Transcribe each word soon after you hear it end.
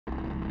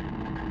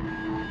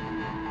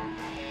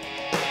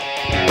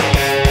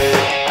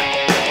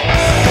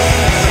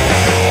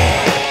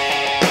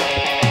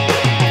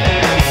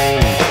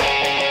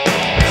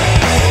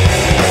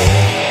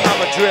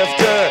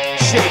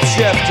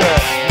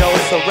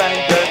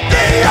surrender.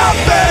 The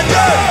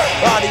offender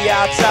on the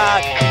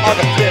outside, on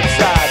the flip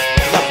side,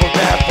 love will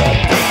never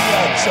be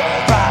a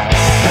joyride.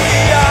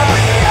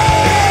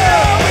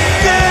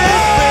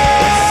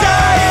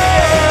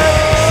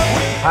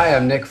 Hi,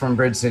 I'm Nick from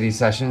Bridge City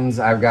Sessions.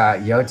 I've got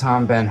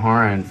Yotam Ben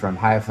Horin from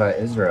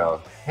Haifa,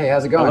 Israel. Hey,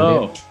 how's it going,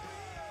 Hello.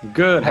 dude?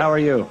 Good. How are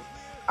you?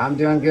 I'm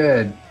doing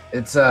good.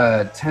 It's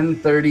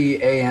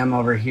 10:30 a.m.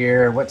 over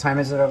here. What time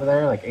is it over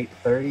there? Like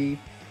 8:30?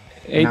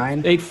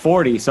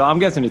 8:40. So I'm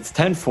guessing it's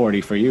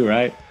 10:40 for you,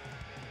 right?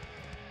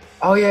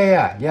 Oh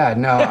yeah.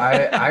 No,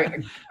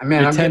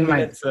 man, I'm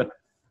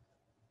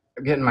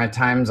getting my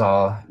times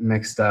all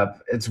mixed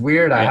up. It's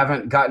weird. I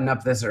haven't gotten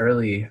up this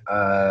early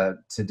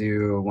to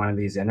do one of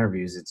these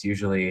interviews. It's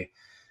usually,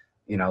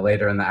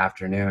 later in the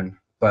afternoon.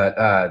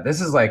 But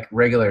this is like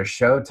regular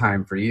show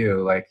time for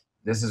you. Like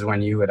this is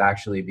when you would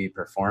actually be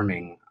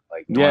performing.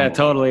 Like normally. Yeah,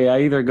 totally.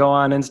 I either go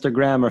on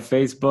Instagram or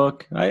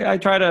Facebook. I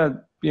try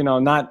to,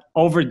 not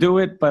overdo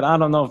it, but I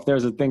don't know if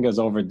there's a thing as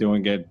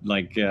overdoing it,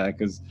 like,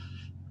 because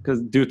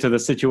due to the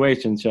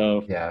situation.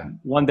 So yeah,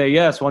 one day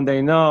yes, one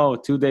day no,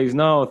 2 days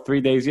no, 3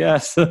 days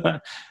yes.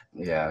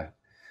 Yeah.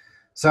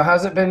 So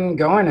how's it been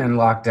going in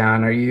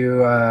lockdown? Are you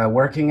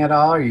working at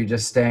all? Or are you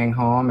just staying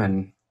home?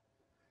 And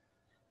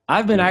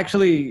I've been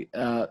actually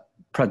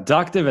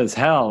productive as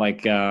hell,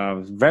 like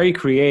very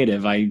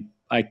creative.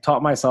 I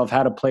taught myself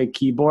how to play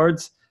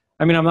keyboards.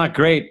 I mean, I'm not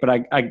great, but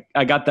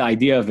I got the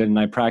idea of it and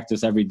I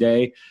practice every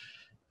day.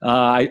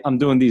 I'm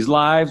doing these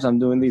lives. I'm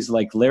doing these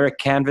like lyric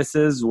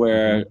canvases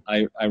where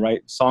I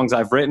write songs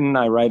I've written.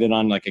 I write it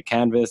on like a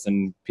canvas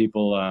and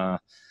people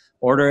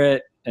order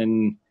it.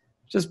 And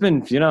just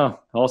been,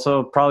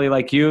 also probably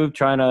like you,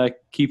 trying to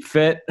keep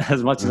fit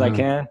as much as I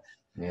can.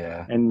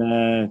 Yeah.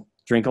 And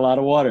drink a lot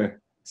of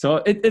water.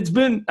 So it's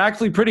been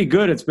actually pretty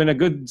good. It's been a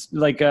good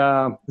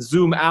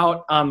zoom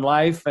out on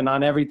life and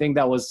on everything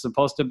that was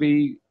supposed to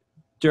be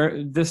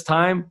during this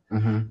time.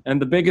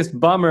 And the biggest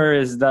bummer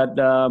is that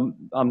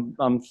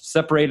I'm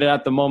separated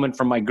at the moment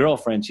from my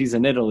girlfriend. She's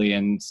in Italy,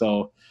 and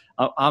so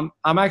I'm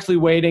actually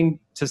waiting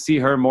to see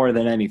her more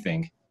than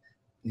anything.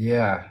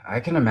 Yeah, I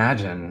can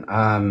imagine.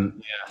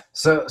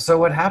 So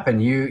what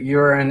happened? You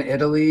were in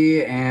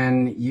Italy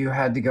and you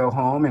had to go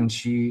home, and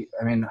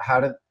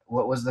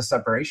what was the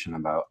separation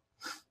about?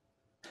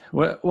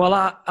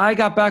 Well, I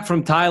got back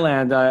from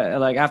Thailand.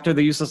 Like after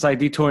the Useless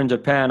ID tour in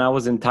Japan, I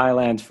was in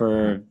Thailand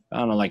for, I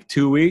don't know, like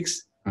 2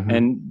 weeks.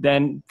 And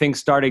then things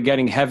started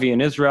getting heavy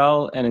in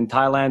Israel. And in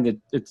Thailand,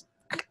 it's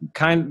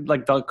kind of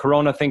like the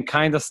Corona thing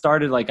kind of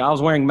started. Like I was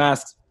wearing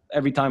masks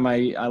every time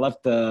I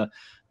left the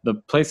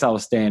place I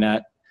was staying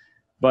at.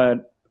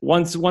 But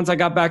once I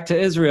got back to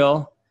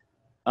Israel,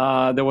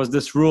 there was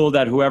this rule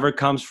that whoever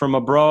comes from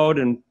abroad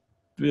and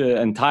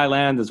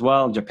Thailand as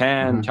well,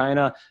 Japan,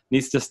 China,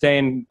 needs to stay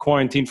in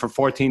quarantine for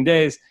 14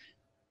 days.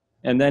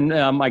 And then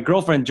my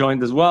girlfriend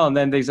joined as well. And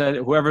then they said,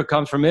 whoever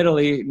comes from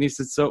Italy needs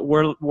to, so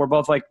we're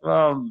both like,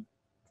 oh,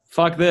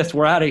 fuck this,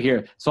 we're out of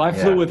here. So I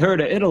flew with her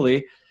to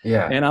Italy.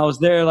 Yeah. And I was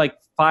there like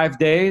 5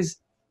 days.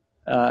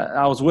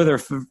 I was with her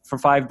for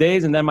 5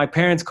 days. And then my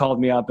parents called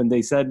me up and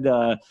they said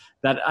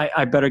that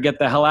I better get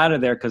the hell out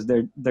of there because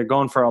they're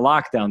going for a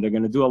lockdown. They're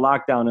going to do a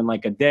lockdown in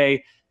like a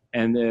day.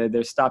 And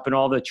they're stopping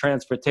all the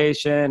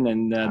transportation,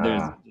 and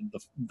there's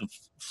the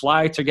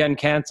flights are getting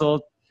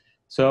canceled.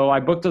 So I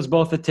booked us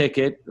both a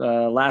ticket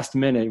last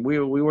minute.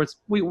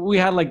 We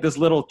had like this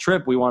little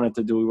trip we wanted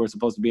to do. We were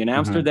supposed to be in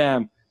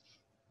Amsterdam.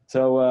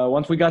 So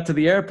once we got to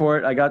the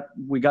airport,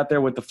 we got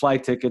there with the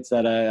flight tickets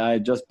that I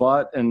had just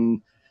bought,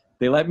 and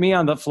they let me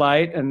on the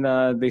flight, and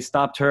they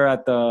stopped her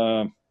at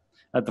the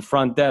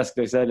front desk.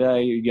 They said,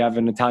 "You have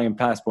an Italian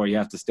passport. You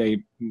have to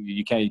stay.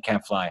 You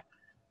can't fly."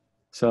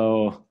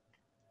 So.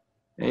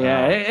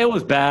 Yeah, it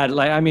was bad.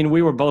 Like, I mean,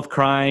 we were both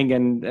crying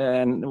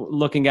and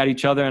looking at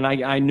each other, and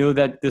I knew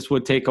that this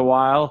would take a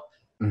while.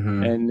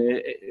 And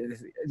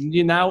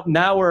now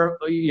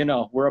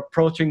we're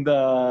approaching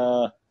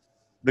the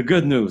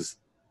good news,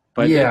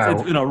 but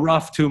it's been a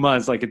rough 2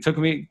 months. Like it took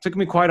me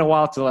quite a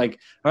while to like,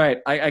 all right,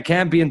 I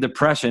can't be in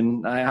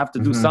depression. I have to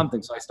do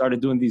something. So I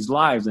started doing these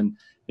lives, and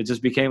it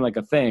just became like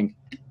a thing.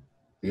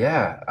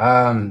 Yeah,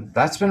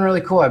 that's been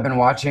really cool. I've been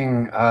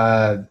watching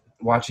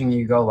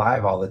you go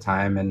live all the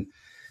time, and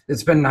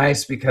it's been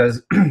nice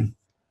because,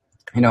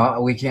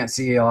 we can't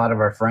see a lot of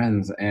our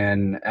friends,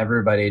 and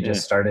everybody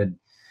just started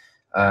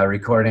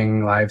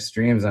recording live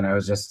streams, and it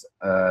was just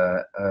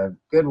a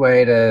good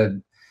way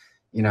to,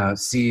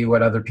 see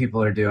what other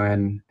people are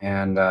doing.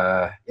 And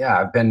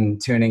I've been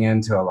tuning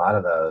into a lot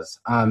of those.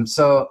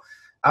 So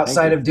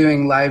outside of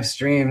doing live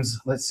streams,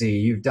 let's see,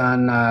 you've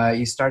done,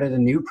 you started a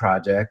new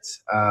project,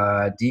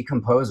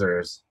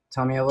 Decomposers.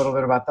 Tell me a little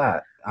bit about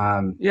that.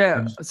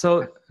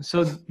 So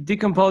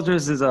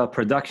Decomposers is a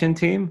production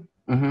team.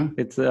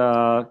 It's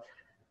all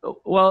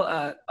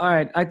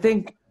right. I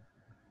think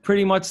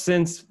pretty much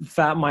since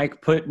Fat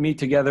Mike put me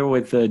together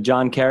with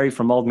John Kerry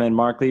from Old Man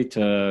Markley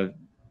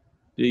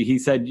he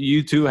said,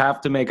 you two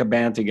have to make a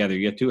band together.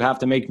 You two have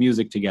to make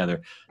music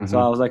together. So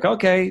I was like,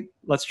 okay,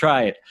 let's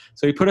try it.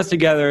 So he put us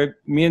together.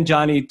 Me and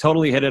Johnny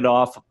totally hit it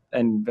off.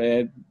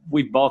 and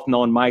we've both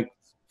known Mike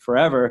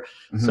forever.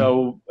 Mm-hmm.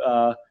 So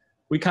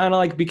we kind of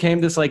like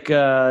became this like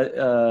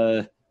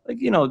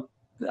you know,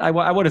 I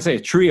wouldn't say a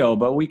trio,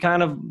 but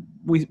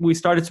we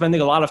started spending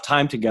a lot of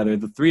time together,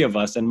 the three of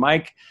us. And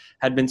Mike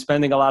had been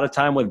spending a lot of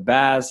time with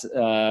Baz,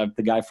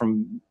 the guy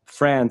from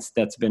France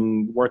that's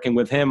been working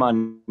with him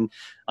on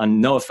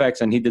No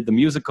Effects, and he did the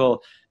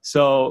musical.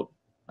 So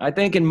I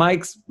think in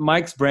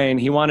Mike's brain,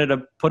 he wanted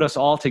to put us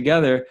all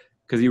together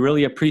because he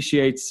really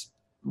appreciates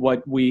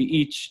what we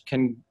each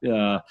can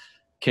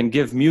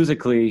give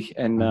musically,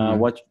 and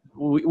what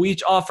we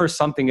each offer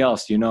something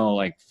else, you know,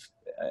 like.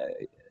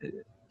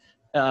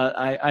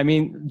 I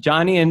mean,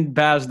 Johnny and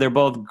Baz, they're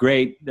both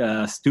great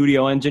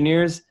studio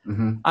engineers.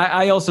 Mm-hmm.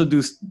 I also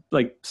do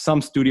like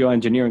some studio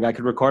engineering. I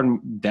could record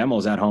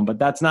demos at home, but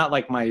that's not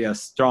like my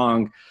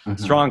strong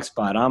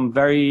spot. I'm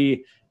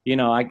very, you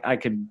know, I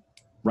could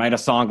write a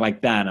song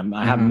like that.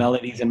 I have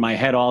melodies in my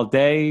head all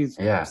day.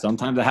 Yeah.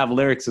 Sometimes I have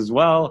lyrics as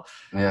well.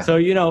 Yeah. So,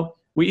 you know,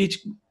 we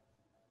each.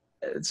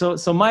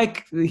 So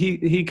Mike,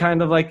 he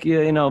kind of like,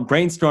 you know,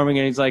 brainstorming,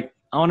 and he's like,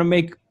 I want to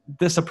make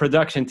this a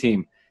production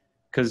team.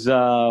 Because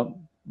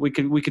we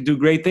could do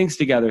great things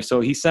together. So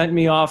he sent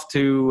me off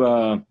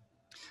to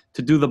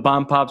do the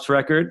Bomb Pops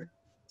record.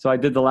 So I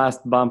did the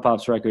last Bomb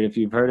Pops record, if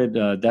you've heard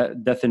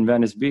it, Death in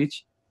Venice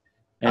Beach.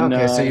 And,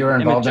 okay, so you were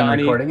involved in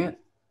recording it?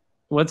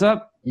 What's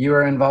up? You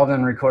were involved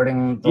in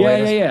recording the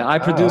latest? Yeah. I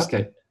produced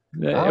it.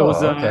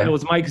 Okay. It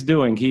was Mike's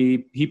doing.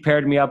 He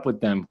paired me up with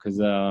them because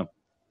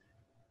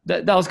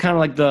that was kind of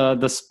like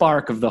the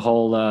spark of the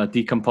whole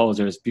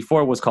Decomposers.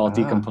 Before it was called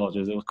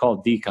Decomposers, it was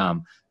called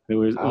Decom. It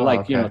was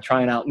you know,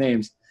 trying out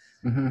names.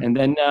 Mm-hmm. And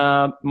then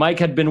Mike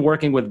had been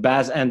working with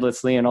Baz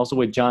endlessly, and also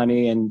with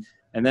Johnny. And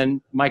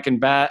then Mike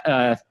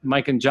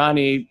and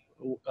Johnny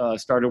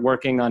started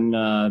working on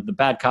the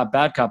Bad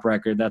Cop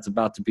record that's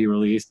about to be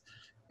released.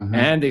 Mm-hmm.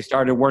 And they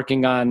started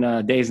working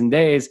on Days and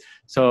Days.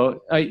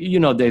 So you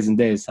know Days and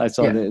Days. I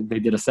saw they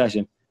did a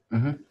session.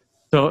 Mm-hmm.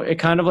 So it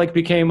kind of like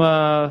became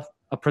a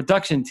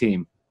production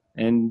team.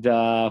 And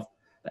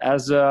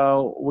as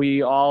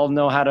we all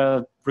know how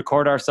to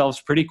record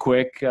ourselves pretty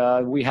quick,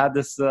 we had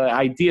this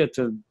idea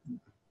to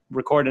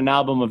record an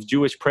album of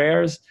Jewish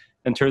prayers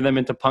and turn them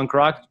into punk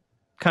rock,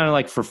 kind of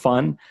like for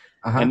fun.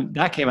 And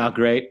that came out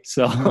great.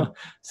 So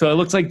so it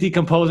looks like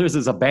Decomposers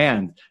is a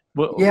band.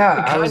 Well,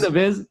 yeah, it kind of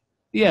is.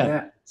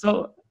 Yeah.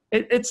 So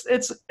it's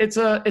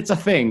a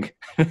thing.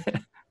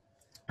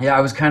 Yeah,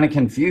 I was kind of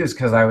confused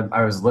because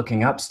I was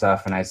looking up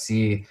stuff, and I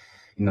see,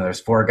 you know,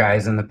 there's 4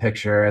 guys in the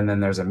picture, and then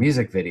there's a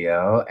music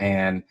video,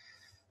 and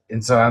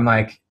so I'm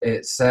like,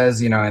 it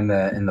says, you know, in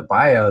the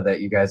bio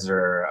that you guys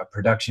are a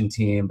production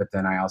team, but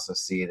then I also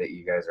see that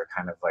you guys are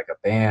kind of like a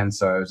band.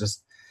 So it was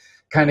just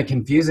kind of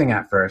confusing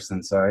at first,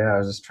 and so I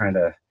was just trying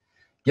to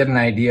get an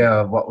idea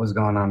of what was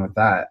going on with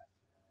that.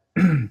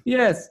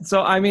 Yes.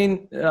 So I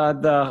mean,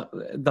 the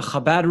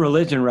Chabad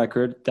Religion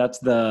record, that's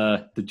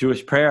the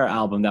Jewish prayer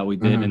album that we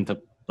did into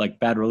like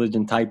Bad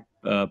Religion type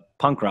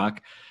punk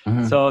rock.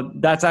 So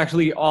that's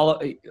actually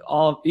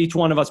all each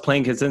one of us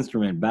playing his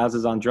instrument. Baz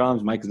is on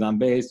drums, Mike is on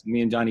bass,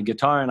 me and Johnny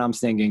guitar, and I'm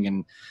singing,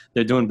 and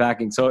they're doing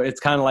backing. So it's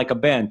kind of like a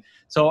band.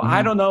 So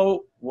I don't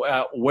know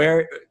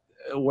where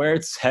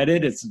it's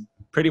headed. It's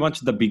pretty much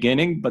the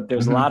beginning, but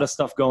there's a lot of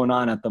stuff going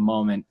on at the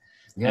moment.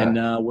 Yeah.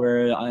 And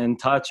we're in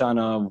touch on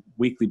a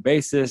weekly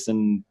basis,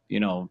 and, you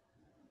know,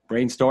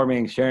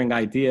 brainstorming, sharing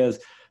ideas.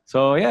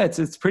 So yeah,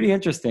 it's pretty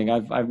interesting.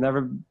 I've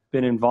never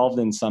been involved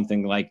in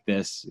something like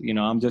this. You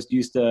know, I'm just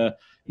used to,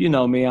 you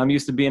know me, I'm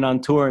used to being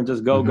on tour and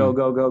just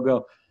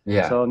go.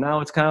 Yeah. So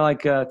now it's kind of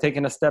like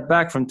taking a step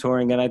back from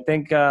touring. And I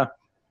think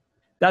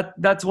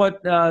that's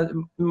what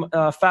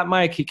Fat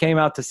Mike, he came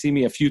out to see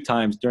me a few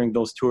times during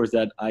those tours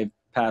that I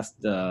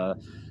passed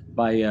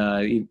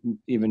by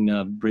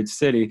even Bridge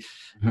City.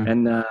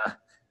 And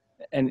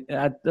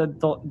at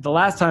the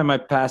last time I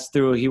passed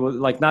through, he was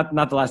like, not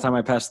the last time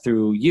I passed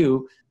through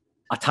you,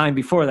 a time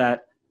before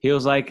that, he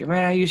was like,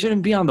 man, you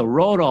shouldn't be on the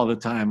road all the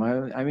time.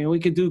 I mean, we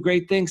could do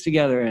great things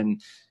together.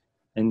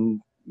 And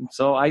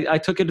so I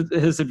took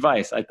his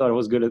advice. I thought it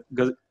was good.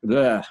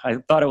 I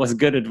thought it was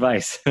good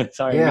advice.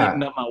 Sorry, I'm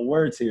eating up my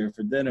words here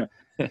for dinner.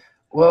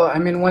 Well, I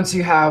mean, once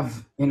you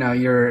have, you know,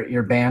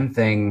 your band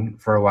thing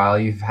for a while,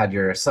 you've had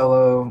your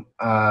solo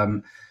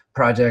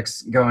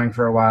projects going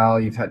for a while.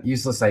 You've had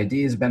Useless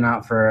ID's been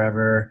out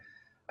forever.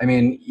 I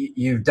mean,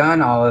 you've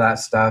done all of that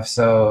stuff.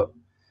 So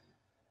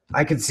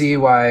I could see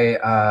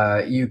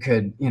why you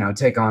could, you know,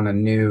 take on a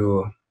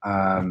new,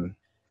 I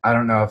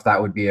don't know if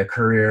that would be a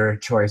career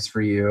choice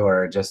for you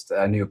or just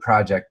a new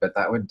project, but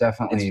that would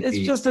definitely it's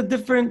just a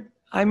different,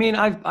 I mean,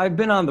 I've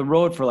been on the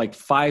road for like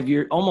 5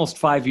 years, almost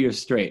 5 years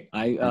straight.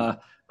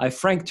 I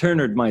Frank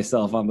Turnered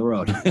myself on the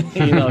road,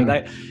 you know,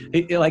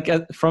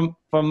 from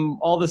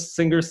all the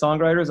singer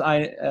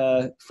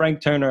songwriters,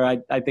 Frank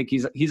Turner, I think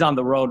he's on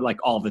the road like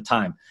all the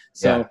time.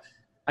 So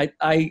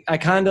I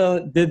kind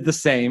of did the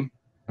same.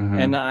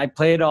 And I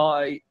played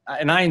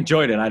and I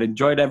enjoyed it. I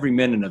enjoyed every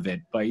minute of it.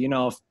 But, you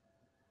know,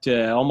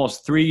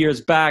 almost 3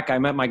 years back, I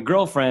met my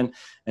girlfriend,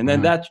 and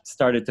then that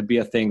started to be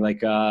a thing.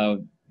 Like,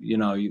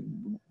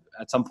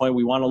 at some point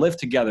we want to live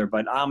together,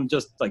 but I'm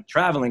just like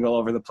traveling all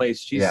over the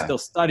place. She's still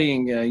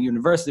studying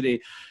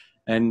university.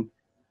 And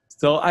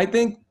so I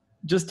think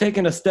just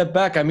taking a step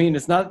back, I mean,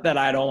 it's not that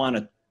I don't want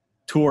to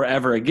tour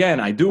ever again.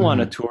 I do want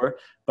to tour,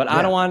 but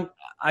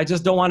I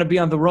just don't want to be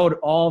on the road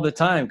all the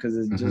time, because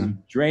it just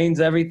drains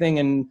everything.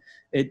 And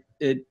it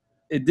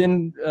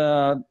didn't,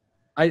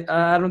 I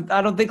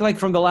don't think like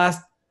from the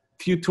last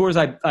few tours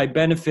I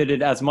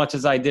benefited as much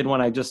as I did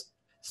when I just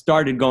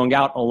started going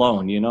out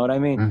alone. You know what I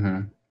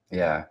mean?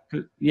 Yeah.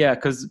 Yeah.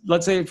 Cause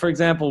let's say, for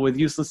example, with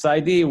Useless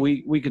ID,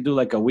 we could do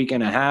like a week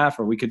and a half,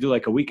 or we could do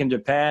like a week in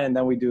Japan, and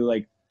then we do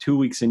like 2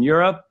 weeks in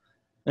Europe.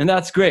 And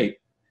that's great.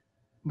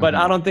 But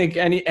I don't think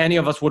any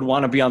of us would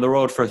want to be on the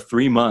road for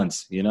 3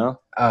 months, you know?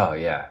 Oh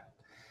yeah.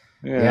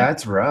 Yeah,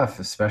 it's rough,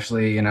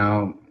 especially,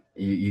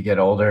 you get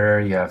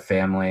older, you have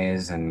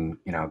families and,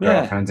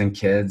 girlfriends and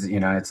kids,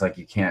 it's like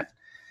you can't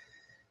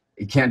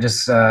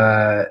just,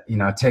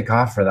 take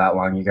off for that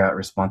long. You got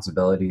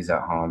responsibilities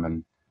at home,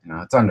 and,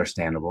 it's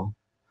understandable.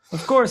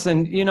 Of course.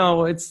 And,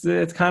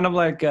 it's kind of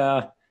like,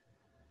 I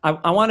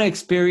want to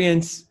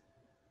experience,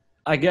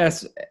 I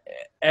guess,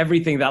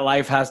 everything that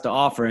life has to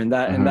offer in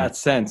that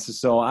sense.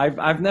 So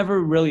I've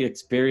never really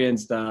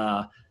experienced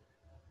a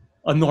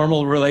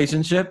normal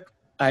relationship.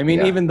 I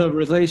mean, even the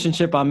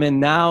relationship I'm in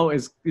now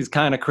is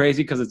kind of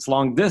crazy because it's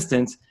long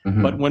distance.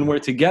 But when we're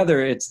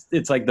together,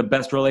 it's like the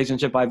best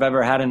relationship I've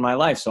ever had in my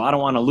life. So I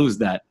don't want to lose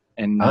that,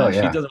 and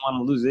she doesn't want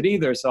to lose it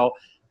either. So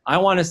I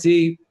want to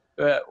see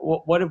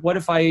what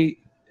if I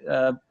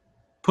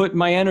put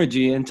my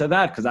energy into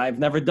that, because I've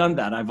never done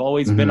that. I've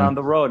always been on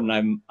the road,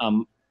 and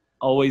I'm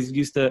always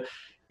used to,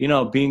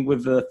 being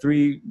with the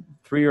three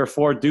or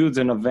four dudes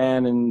in a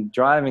van and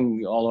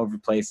driving all over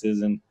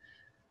places. And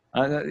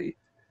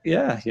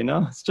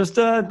it's just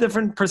a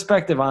different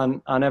perspective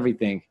on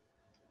everything.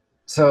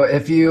 So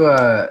if you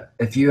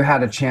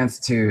had a chance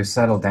to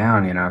settle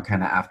down,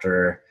 kind of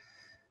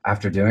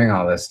after doing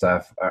all this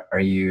stuff, are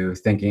you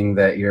thinking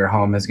that your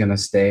home is going to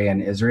stay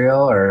in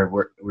Israel,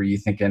 or were you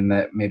thinking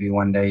that maybe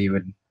one day you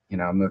would,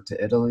 move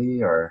to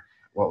Italy, or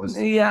what was?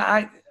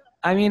 Yeah,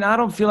 I mean, I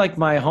don't feel like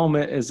my home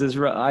is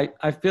Israel.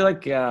 I feel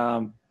like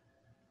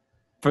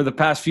for the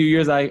past few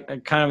years, I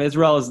kind of,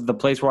 Israel is the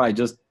place where I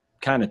just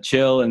kind of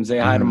chill and say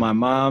hi to my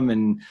mom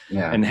and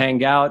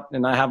hang out.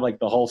 And I have like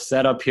the whole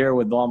setup here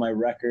with all my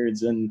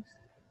records. And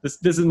this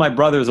is my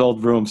brother's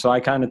old room. So I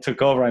kind of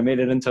took over. I made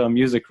it into a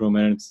music room,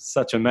 and it's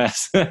such a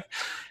mess.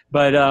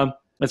 But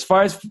as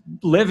far as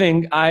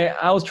living,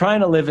 I was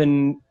trying to live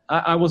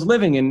I was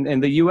living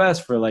in the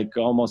US for like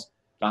almost,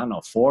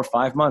 4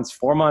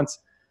 months.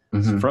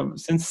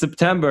 Since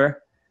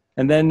September.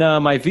 And then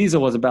my visa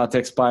was about to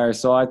expire.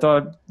 So I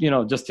thought,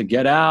 just to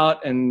get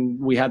out, and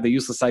we had the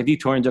Useless ID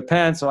tour in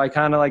Japan. So I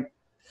kind of like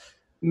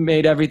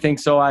made everything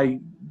so I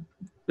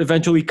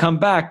eventually come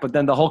back. But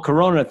then the whole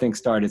Corona thing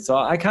started. So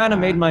I kind of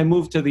made my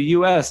move to the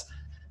US.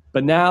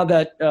 But now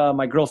that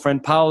my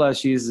girlfriend Paula,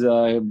 she's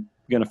going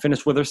to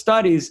finish with her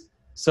studies.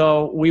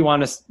 So we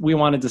want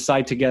to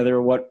decide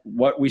together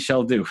what we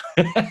shall do.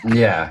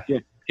 Yeah.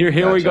 Here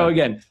gotcha. We go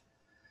again.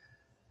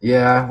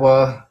 Yeah.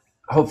 Well,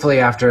 hopefully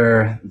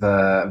after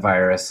the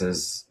virus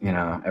is,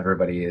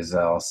 everybody is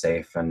all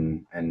safe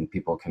and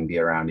people can be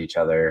around each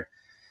other,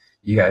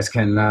 you guys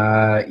can,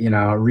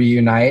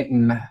 reunite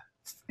and,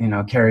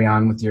 carry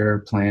on with your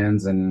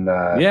plans. And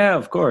yeah,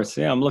 of course.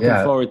 Yeah, I'm looking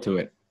forward to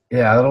it.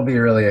 Yeah, that'll be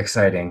really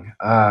exciting.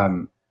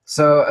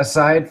 So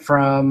aside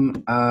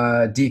from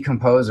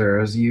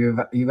Decomposers,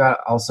 you've got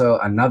also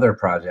another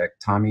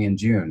project, Tommy and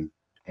June.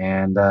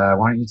 And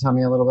why don't you tell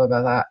me a little bit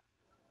about that?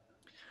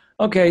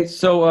 Okay,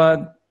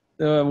 so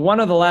one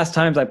of the last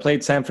times I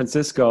played San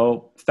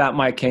Francisco, Fat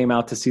Mike came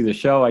out to see the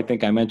show. I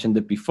think I mentioned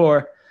it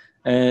before.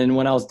 And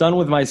when I was done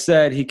with my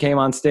set, he came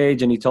on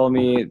stage and he told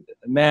me,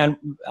 man,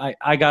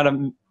 I got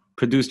to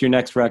produce your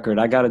next record.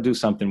 I got to do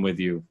something with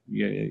you.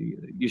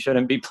 You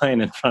shouldn't be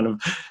playing in front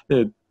of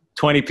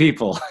 20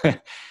 people.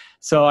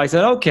 So I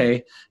said,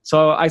 okay.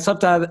 So I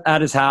slept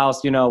at his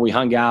house. We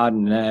hung out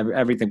and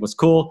everything was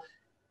cool.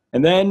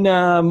 And then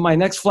my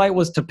next flight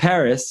was to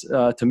Paris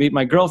to meet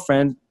my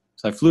girlfriend.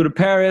 So I flew to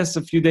Paris.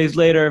 A few days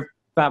later,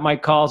 Fat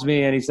Mike calls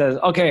me and he says,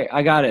 okay,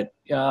 I got it.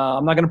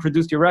 I'm not going to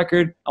produce your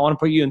record. I want to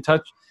put you in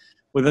touch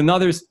with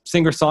another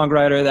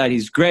singer-songwriter that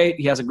he's great.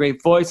 He has a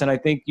great voice, and I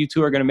think you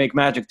two are going to make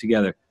magic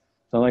together.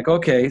 So I'm like,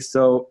 okay.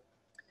 So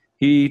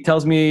he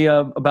tells me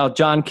about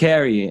John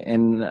Kerry,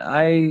 and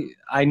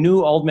I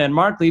knew Old Man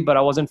Markley, but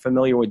I wasn't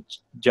familiar with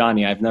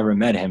Johnny. I've never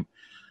met him.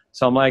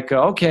 So I'm like,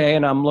 okay.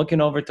 And I'm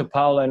looking over to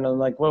Paula and I'm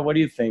like, well, what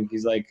do you think?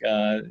 He's like,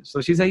 so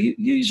she's like,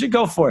 you should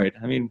go for it.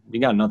 I mean, you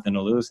got nothing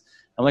to lose.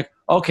 I'm like,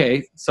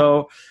 okay.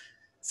 So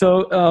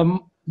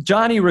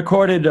Johnny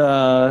recorded,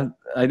 I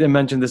didn't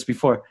mention this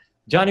before.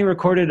 Johnny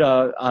recorded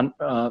on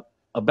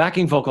a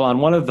backing vocal on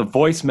one of the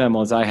voice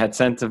memos I had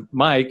sent to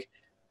Mike,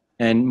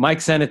 and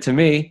Mike sent it to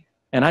me.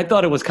 And I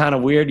thought it was kind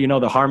of weird.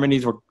 The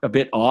harmonies were a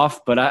bit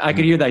off, but I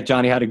could hear that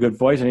Johnny had a good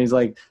voice. And he's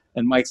like,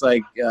 Mike's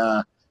like,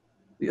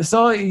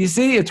 so you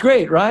see, it's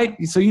great, right?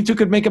 So you two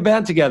could make a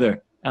band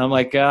together. And I'm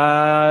like,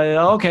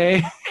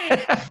 okay.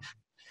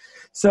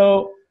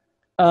 So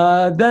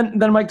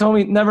then Mike told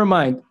me, never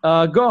mind.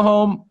 Go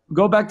home,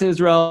 go back to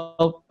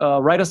Israel,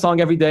 write a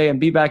song every day, and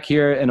be back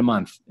here in a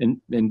month in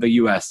the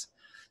U.S.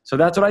 So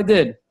that's what I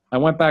did. I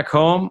went back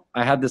home.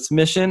 I had this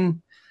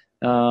mission.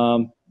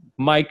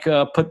 Mike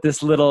put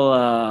this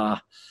little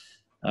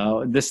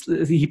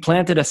he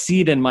planted a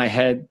seed in my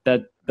head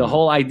that the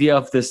whole idea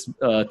of this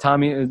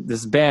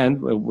this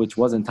band, which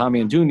wasn't Tommy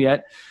and June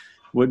yet,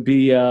 would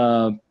be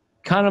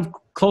kind of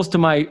close to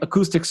my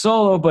acoustic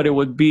solo, but it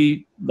would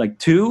be like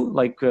two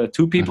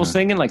people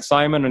singing, like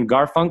Simon and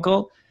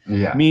Garfunkel,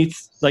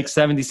 meets like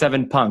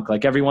 77 punk.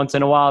 Like every once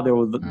in a while there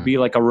would be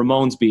like a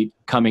Ramones beat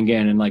coming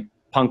in and like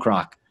punk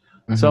rock.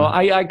 So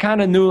I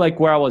kind of knew like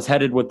where I was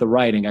headed with the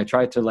writing. I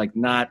tried to like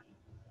not,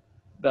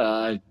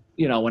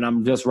 when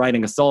I'm just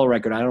writing a solo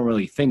record, I don't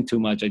really think too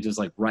much. I just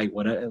like write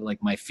like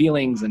my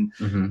feelings and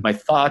my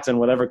thoughts and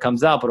whatever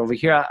comes out. But over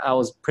here, I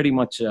was pretty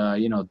much,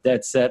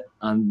 dead set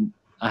on.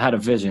 I had a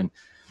vision.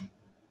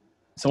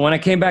 So when I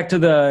came back to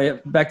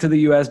the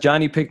U.S.,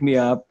 Johnny picked me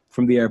up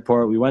from the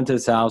airport. We went to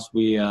his house.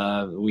 We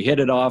hit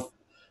it off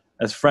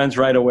as friends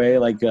right away.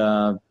 Like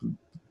a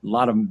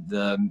lot of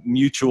the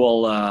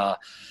mutual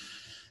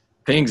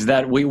things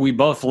that we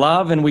both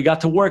love, and we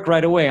got to work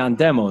right away on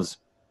demos.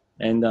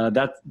 And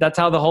that's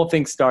how the whole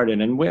thing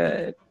started. And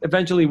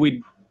eventually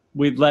we'd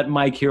let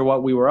Mike hear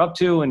what we were up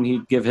to, and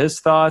he'd give his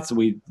thoughts.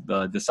 We'd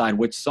decide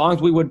which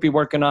songs we would be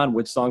working on,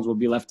 which songs would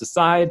be left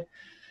aside.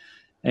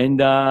 And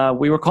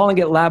we were calling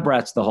it Lab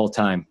Rats the whole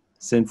time,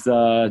 since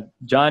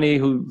Johnny,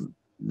 who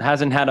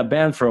hasn't had a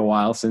band for a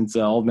while, since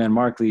Old Man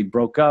Markley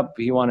broke up,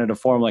 he wanted to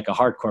form like a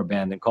hardcore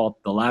band and call it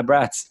the Lab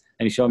Rats.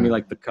 And he showed me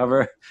like the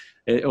cover.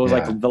 It was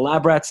like the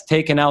Lab Rats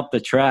taking out the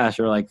trash,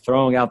 or like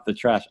throwing out the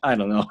trash. I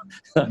don't know.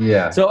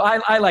 Yeah. So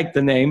I like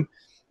the name.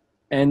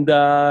 And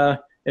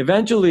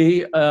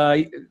eventually,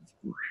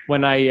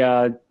 when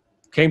I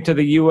came to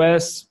the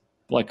U.S.,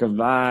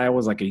 I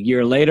was like a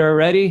year later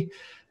already,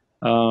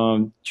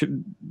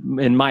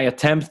 in my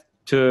attempt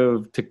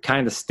to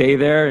kind of stay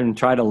there and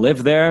try to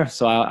live there.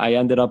 So I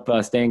ended up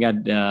staying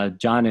at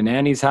John and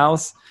Annie's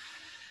house.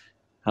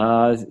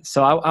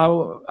 So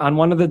I on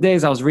one of the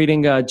days I was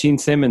reading Gene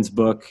Simmons'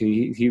 book.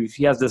 He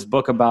has this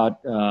book about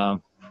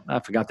I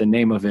forgot the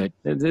name of it.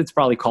 It's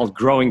probably called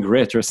Growing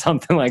Rich or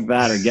something like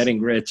that, or Getting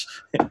Rich.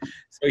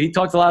 So he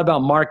talks a lot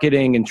about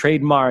marketing and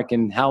trademark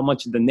and how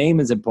much the name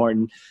is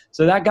important.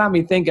 So that got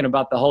me thinking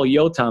about the whole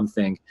Yotam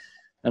thing.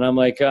 And I'm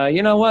like,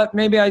 you know what?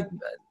 Maybe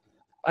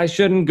I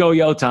shouldn't go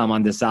Yotam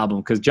on this album,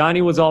 because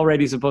Johnny was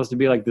already supposed to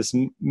be like this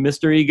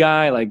mystery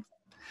guy. Like,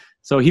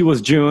 so he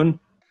was June.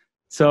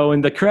 So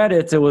in the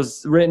credits, it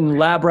was written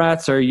Lab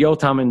Rats or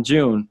Yotam and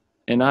June.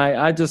 And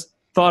I just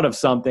thought of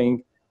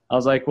something. I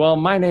was like, well,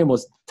 my name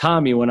was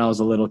Tommy when I was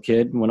a little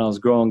kid, when I was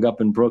growing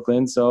up in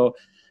Brooklyn. So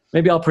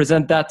maybe I'll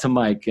present that to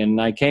Mike. And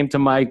I came to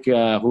Mike,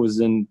 who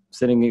was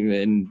sitting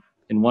in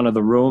one of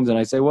the rooms. And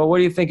I said, well, what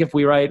do you think if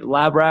we write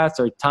Lab Rats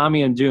or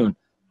Tommy and June?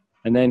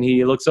 And then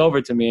he looks over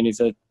to me and he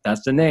said,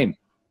 that's the name,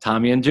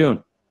 Tommy and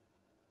June.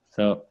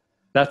 So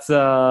that's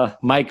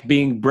Mike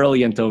being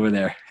brilliant over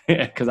there,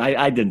 because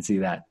I didn't see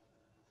that.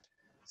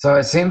 So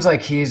it seems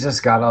like he's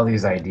just got all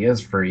these ideas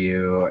for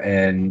you,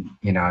 and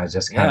it's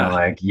just kind of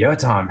like, yo,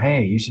 Tom,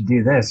 hey, you should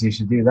do this, you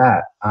should do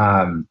that.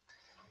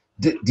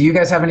 Do you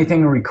guys have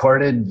anything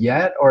recorded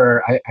yet?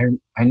 Or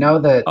I know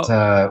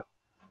that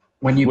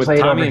when you played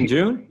Tommy and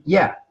June?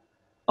 Yeah.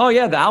 Oh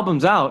yeah, the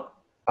album's out.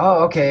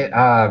 Oh, okay.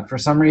 For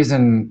some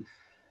reason,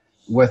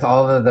 with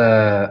all of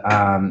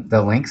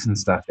the links and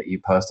stuff that you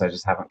post, I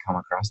just haven't come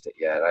across it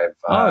yet.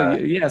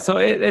 Yeah. So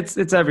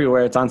it's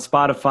everywhere. It's on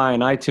Spotify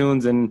and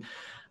iTunes, and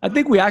I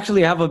think we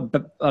actually have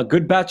a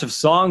good batch of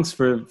songs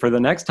for the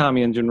next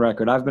Tommy and June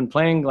record. I've been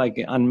playing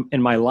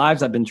in my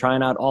lives. I've been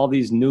trying out all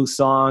these new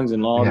songs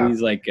and all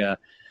these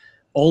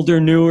older,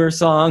 newer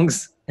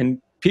songs,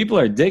 and people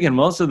are digging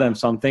most of them.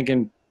 So I'm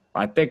thinking,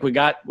 I think we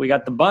got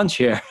the bunch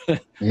here.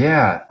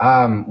 Yeah.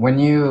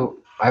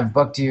 I've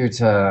booked you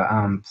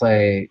to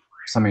play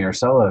some of your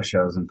solo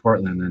shows in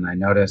Portland, and I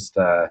noticed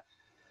the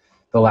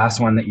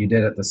last one that you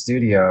did at the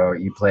studio,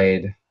 you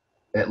played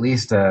at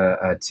least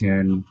a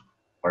tune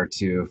or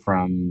two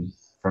from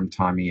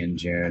Tommy and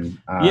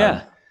June.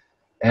 And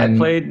I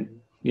played.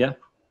 Yeah.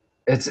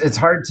 It's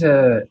hard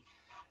to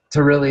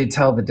really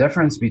tell the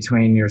difference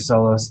between your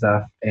solo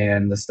stuff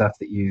and the stuff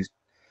that you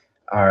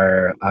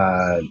are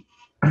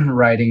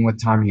writing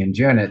with Tommy and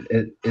June.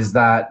 Is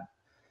that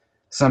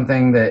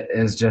something that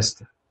is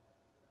just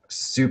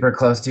super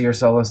close to your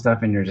solo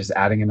stuff and you're just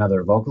adding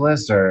another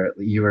vocalist, or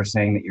you were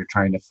saying that you're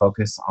trying to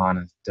focus on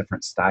a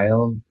different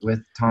style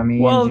with Tommy?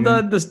 Well,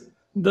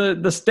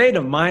 the state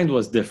of mind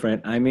was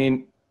different. I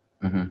mean,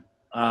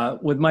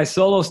 with my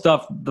solo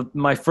stuff,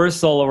 my first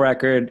solo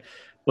record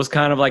was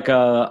kind of like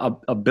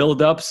a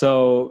build up.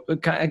 So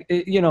it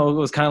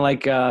was kind of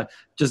like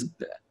just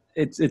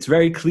it's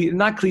very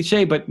not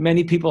cliche, but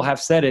many people have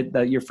said it,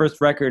 that your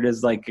first record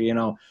is like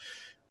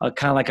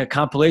kind of like a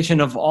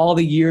compilation of all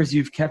the years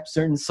you've kept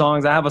certain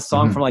songs. I have a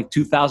song from like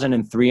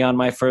 2003 on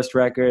my first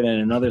record,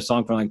 and another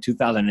song from like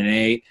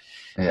 2008.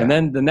 Yeah. And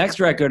then the next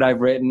record I've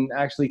written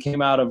actually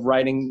came out of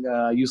writing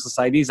Useless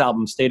ID's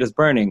album, State is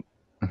Burning.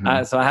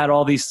 So I had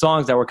all these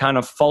songs that were kind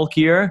of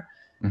folkier.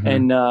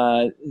 And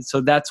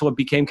so that's what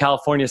became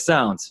California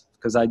Sounds,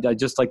 because I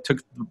just like took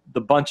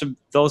the bunch of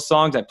those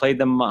songs. I played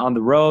them on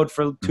the road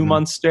for 2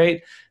 months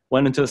straight,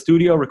 went into the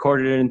studio,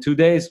 recorded it in 2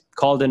 days,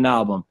 called it an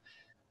album.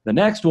 The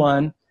next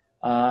one,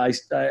 I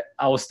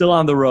was still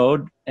on the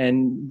road,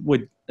 and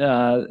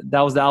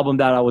that was the album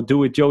that I would do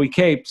with Joey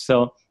Cape.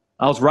 So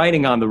I was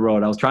writing on the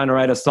road. I was trying to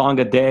write a song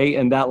a day,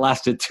 and that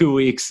lasted 2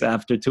 weeks.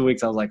 After 2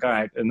 weeks, I was like, all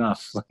right,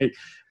 enough.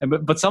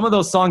 But some of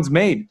those songs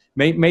made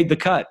the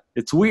cut.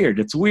 It's weird.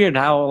 It's weird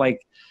how,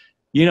 like,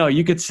 you know,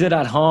 you could sit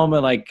at home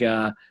and like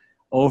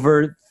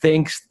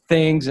overthink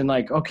things and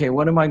like, okay,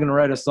 what am I going to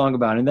write a song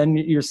about? And then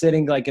you're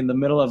sitting like in the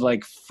middle of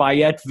like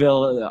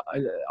Fayetteville,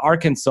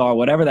 Arkansas,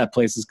 whatever that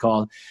place is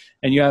called.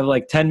 And you have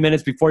like 10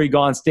 minutes before you go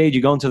on stage,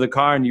 you go into the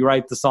car and you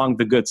write the song,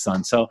 The Good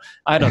Son. So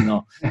I don't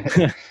know.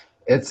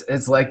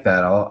 It's like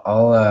that.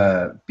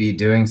 I'll be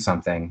doing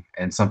something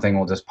and something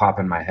will just pop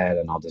in my head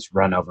and I'll just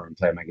run over and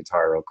play my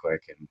guitar real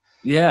quick. And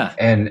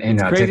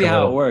it's crazy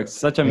how it works.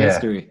 Such a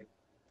mystery.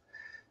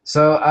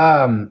 So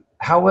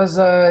how was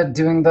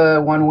doing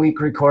the 1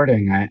 week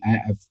recording?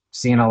 I've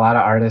seen a lot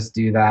of artists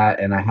do that,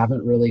 and I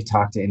haven't really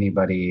talked to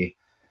anybody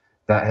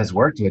that has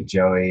worked with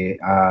Joey.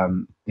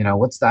 You know,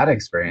 what's that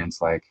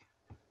experience like?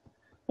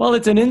 Well,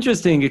 it's an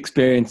interesting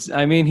experience.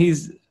 I mean,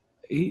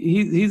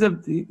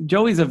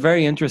 Joey's a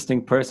very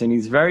interesting person.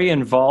 He's very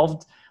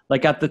involved.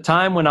 Like at the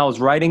time when I was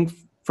writing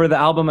for the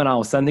album and I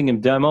was sending him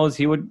demos,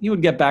 he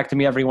would get back to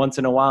me every once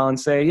in a while and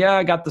say, yeah,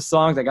 I got the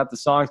songs.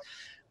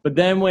 But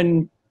then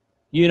when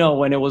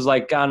it was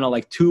like, I don't know,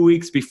 like 2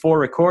 weeks before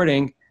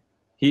recording,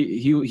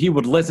 he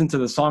would listen to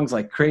the songs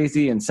like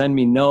crazy and send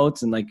me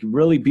notes and like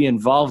really be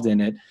involved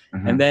in it.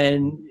 And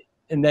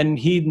then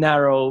he'd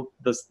narrow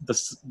the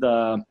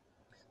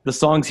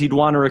songs he'd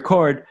want to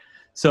record.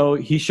 So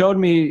he showed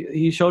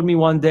me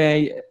one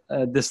day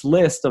this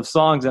list of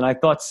songs, and I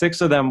thought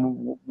 6 of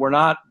them were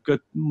not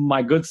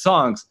my good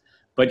songs,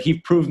 but he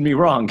proved me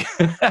wrong.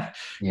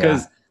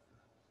 Because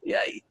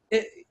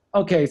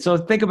okay, so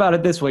think about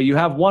it this way: you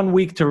have 1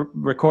 week to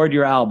record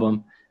your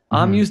album.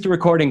 I'm used to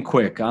recording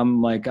quick.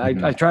 I'm like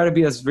I try to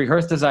be as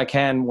rehearsed as I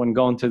can when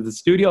going to the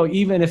studio,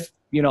 even if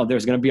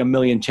there's going to be a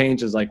million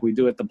changes like we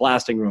do at the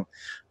blasting room.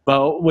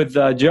 But with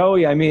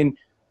Joey, I mean,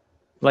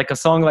 like a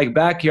song like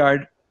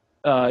Backyard.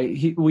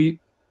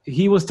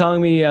 He was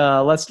telling me,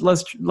 let's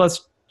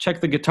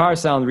check the guitar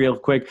sound real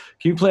quick.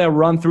 Can you play a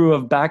run through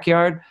of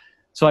Backyard?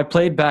 So I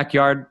played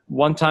Backyard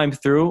one time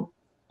through,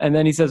 and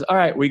then he says, all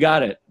right, we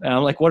got it. And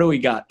I'm like, what do we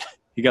got?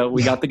 We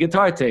got the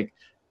guitar take.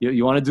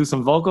 You want to do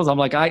some vocals? I'm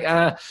like,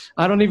 I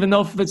don't even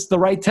know if it's the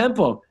right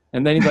tempo.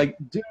 And then he's like,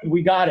 dude,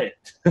 we got it.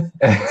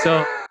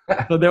 So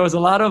there was a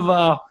lot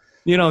of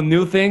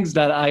new things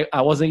that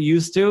I wasn't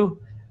used to,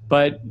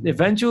 but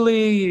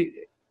eventually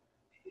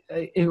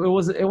it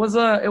was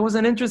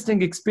an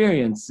interesting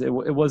experience. It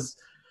was,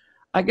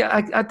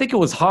 I think it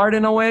was hard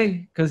in a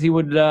way, because he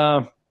would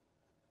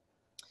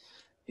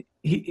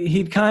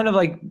he'd kind of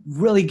like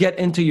really get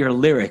into your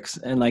lyrics,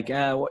 and like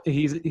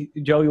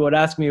Joey would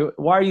ask me,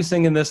 why are you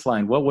singing this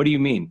line? What do you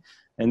mean?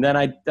 And then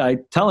I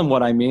tell him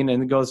what I mean,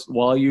 and he goes,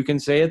 well, you can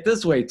say it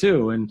this way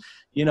too. And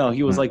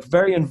he was like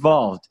very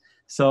involved.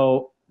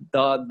 So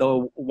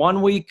the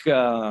 1 week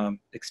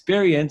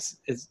experience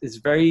is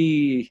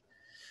very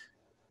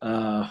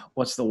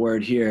what's the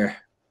word here?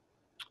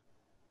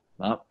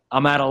 Well,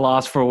 I'm at a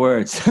loss for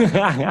words.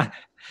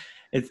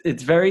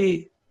 It's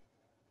very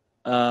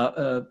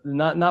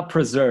not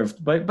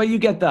preserved, but you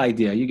get the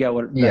idea. You get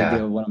the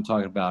idea of what I'm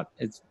talking about.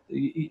 It's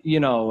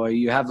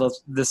you have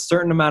this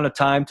certain amount of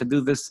time to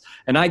do this,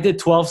 and I did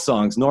 12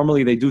 songs.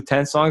 Normally they do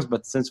 10 songs,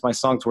 but since my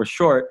songs were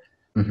short,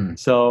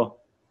 so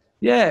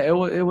yeah, it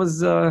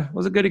was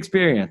a good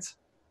experience.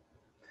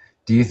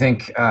 Do you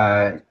think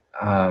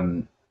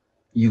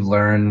you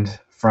learned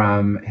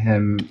from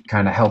him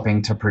kind of helping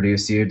to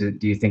produce you?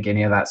 Do you think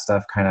any of that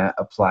stuff kind of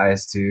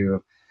applies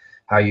to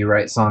how you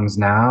write songs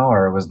now,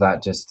 or was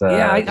that just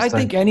I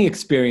think any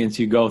experience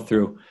you go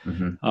through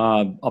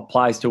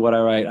applies to what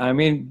I write. I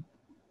mean,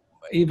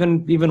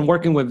 even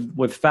working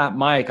with Fat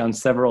Mike on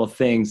several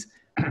things,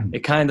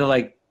 it kind of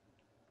like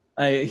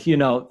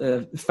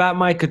Fat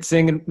Mike could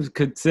sing and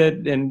could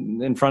sit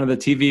in front of the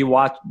TV,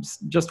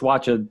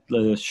 watch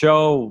a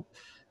show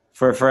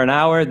for an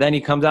hour, then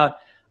he comes out,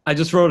 I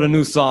just wrote a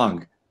new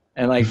song.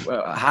 And like,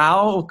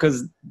 how?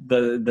 Because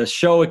the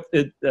show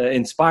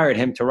inspired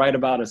him to write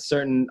about a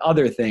certain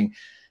other thing.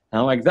 And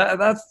I'm like,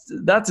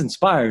 that's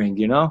inspiring,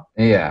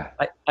 Yeah.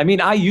 I mean,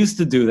 I used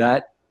to do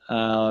that.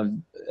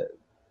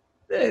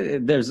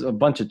 There's a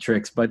bunch of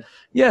tricks, but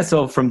yeah.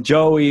 So from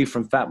Joey,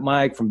 from Fat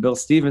Mike, from Bill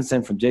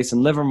Stevenson, from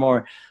Jason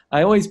Livermore,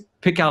 I always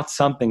pick out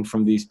something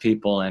from these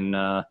people.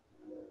 And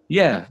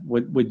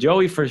with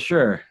Joey for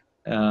sure.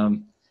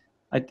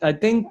 I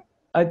think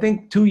I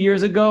think 2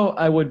 years ago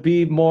I would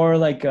be more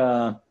like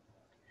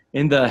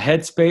in the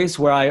headspace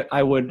where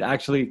I would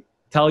actually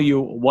tell you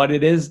what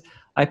it is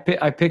I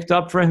picked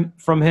up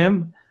from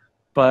him.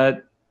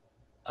 But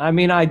I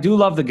mean, I do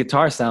love the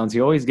guitar sounds. He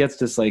always gets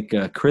this like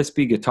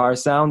crispy guitar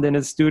sound in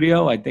his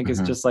studio. I think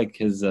it's just like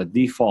his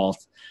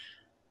default.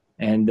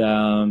 And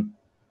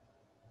the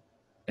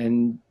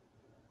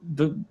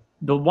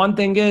one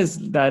thing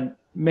is that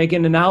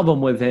making an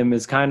album with him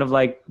is kind of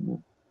like,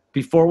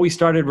 before we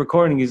started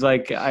recording, he's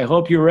like, I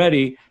hope you're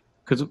ready,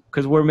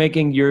 because we're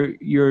making your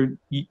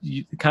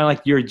kind of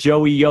like your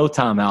Joey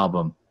Yotam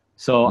album.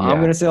 So I'm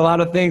going to say a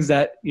lot of things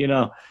that, you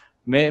know,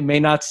 may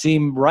not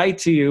seem right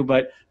to you,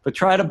 but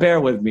try to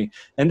bear with me.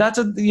 And that's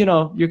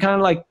you're kind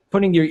of like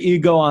putting your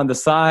ego on the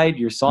side,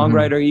 your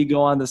songwriter ego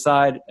on the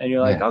side, and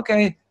you're like,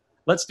 okay,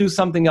 let's do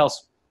something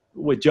else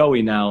with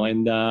Joey now.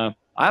 And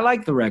I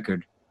like the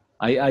record.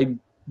 I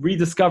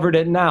rediscovered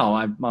it now.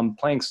 I'm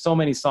playing so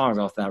many songs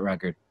off that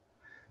record.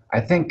 I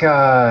think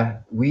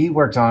we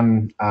worked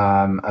on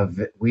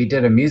we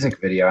did a music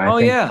video. I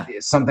think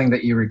it's something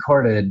that you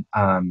recorded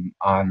on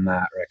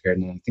that record,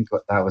 and I think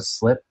that was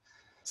Slip.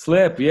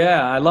 Slip,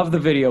 yeah. I love the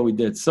video we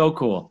did. So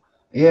cool.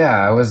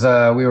 Yeah, it was.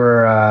 We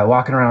were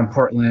walking around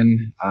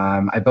Portland.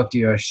 I booked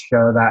you a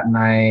show that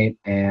night,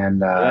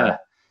 and I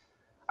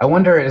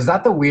wonder, is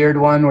that the weird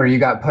one where you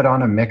got put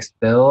on a mixed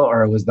bill,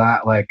 or was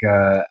that like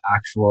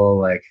actual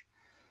like?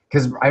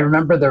 Because I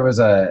remember there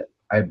was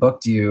I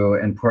booked you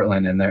in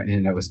Portland, and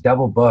it was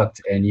double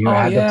booked, and you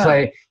had to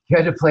play. You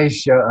had to play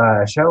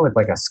show with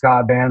like a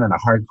ska band and a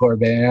hardcore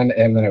band,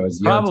 and then it was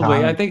probably.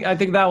 Yotam. I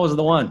think that was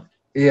the one.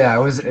 Yeah,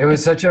 it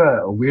was such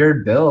a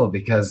weird bill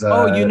because.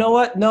 You know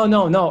what?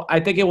 No. I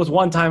think it was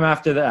one time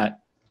after that.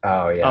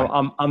 Oh yeah.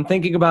 I'm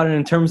thinking about it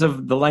in terms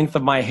of the length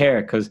of my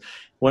hair, because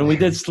when we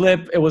did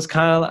Slip, it was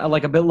kind of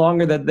like a bit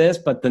longer than this,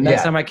 but the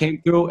next time I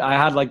came through, I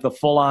had like the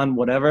full on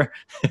whatever.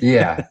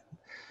 Yeah.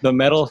 The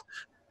metal.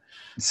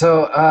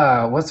 So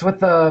what's with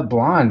the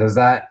blonde? Is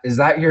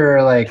that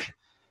your like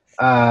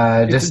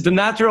just the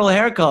natural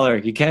hair color?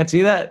 You can't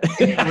see that.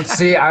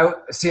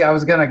 I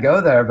was gonna go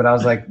there, but I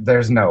was like,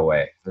 there's no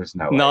way.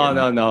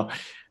 No.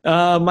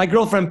 My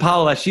girlfriend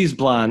Paula, she's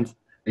blonde.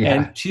 Yeah.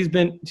 And she's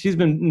been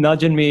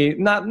nudging me,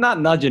 not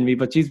nudging me,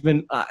 but she's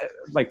been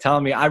like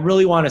telling me, I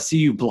really want to see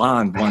you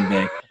blonde one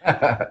day.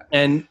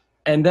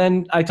 and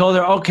then I told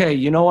her, okay,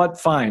 you know what?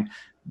 Fine.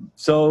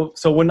 So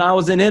when I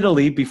was in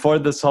Italy before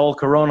this whole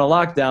Corona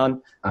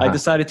lockdown, I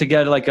decided to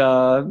get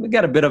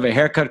a bit of a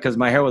haircut because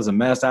my hair was a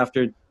mess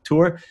after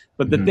tour.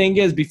 But the thing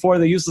is, before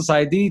the Useless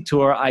ID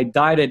tour, I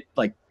dyed it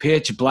like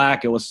pitch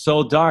black. It was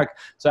so dark.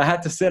 So I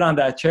had to sit on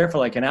that chair for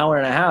like an hour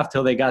and a half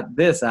till they got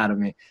this out of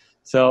me.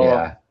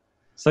 So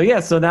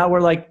now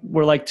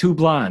we're like two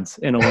blondes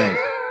in a way.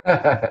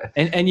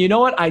 and you know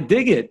what? I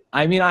dig it.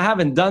 I mean, I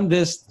haven't done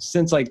this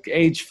since like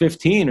age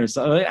 15 or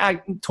so,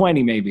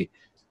 20 maybe.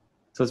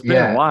 So it's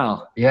been a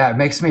while. Yeah, it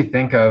makes me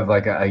think of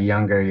like a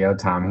younger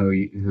Yotam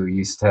who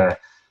used to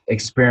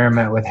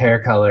experiment with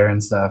hair color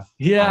and stuff.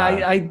 Yeah,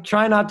 I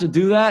try not to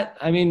do that.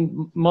 I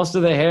mean, most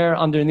of the hair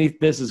underneath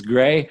this is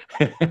gray.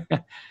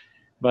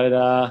 But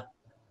I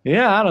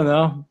don't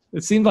know.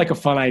 It seemed like a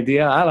fun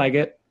idea. I like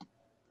it.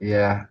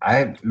 Yeah,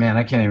 I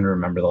can't even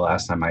remember the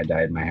last time I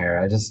dyed my hair.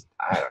 I don't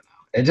know.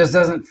 It just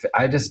doesn't.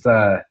 I just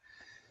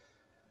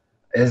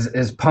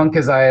as punk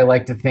as I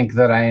like to think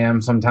that I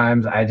am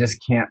sometimes, I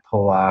just can't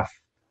pull off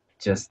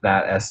just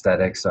that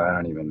aesthetic, so I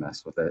don't even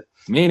mess with it.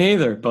 Me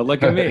neither, but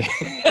look at me.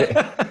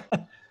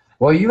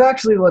 Well, you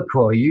actually look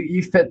cool.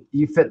 You fit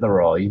the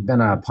role. You've been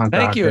a punk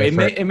rocker. Thank you.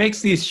 It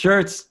makes these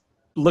shirts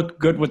look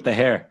good with the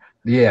hair.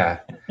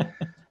 Yeah.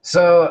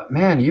 So,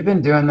 man, you've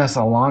been doing this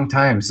a long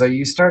time. So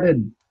you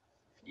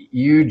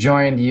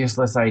joined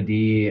Useless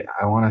ID,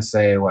 I want to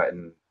say,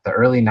 in the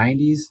early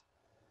 90s?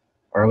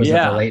 Or was it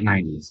the late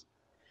 90s?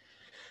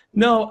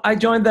 No, I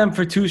joined them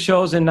for 2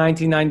 shows in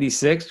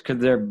 1996 because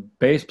their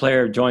bass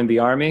player joined the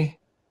Army.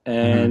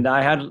 And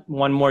I had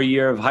one more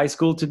year of high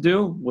school to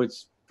do,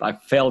 which I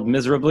failed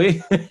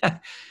miserably.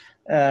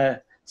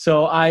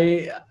 So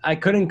I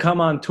couldn't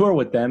come on tour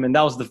with them. And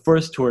that was the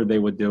first tour they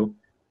would do.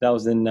 That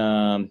was in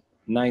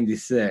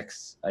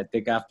 96, I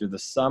think after the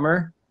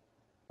summer,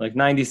 like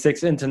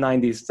 96 into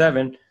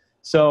 97.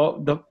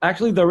 So the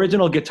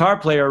original guitar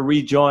player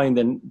rejoined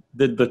and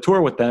did the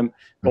tour with them.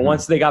 But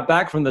once they got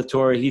back from the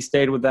tour, he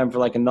stayed with them for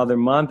like another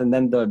month. And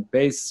then the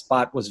bass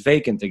spot was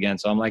vacant again.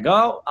 So I'm like,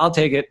 oh, I'll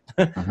take it.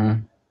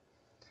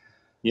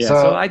 Yeah.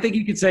 So I think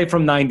you could say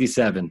from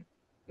 97.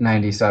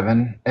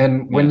 97.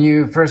 And when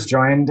you first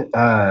joined,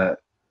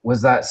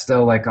 was that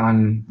still like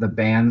on the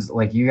bands?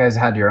 Like you guys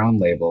had your own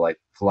label, like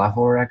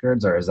Falafel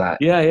Records, or is that?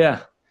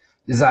 Yeah.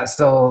 Is that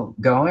still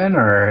going,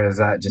 or is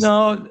that just?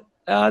 No,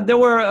 there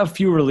were a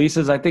few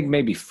releases. I think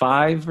maybe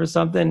 5 or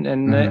something,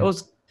 and it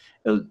was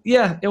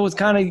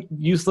kind of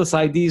Useless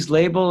ID's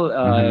label.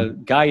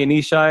 Guy and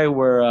Ishai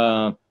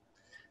were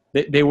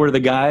they were the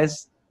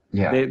guys.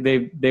 Yeah,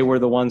 they were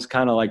the ones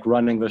kind of like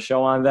running the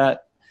show on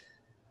that.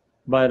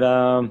 But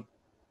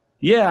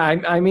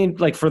I mean,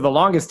 like for the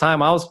longest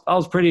time, I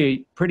was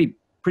pretty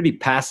pretty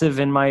passive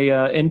in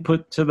my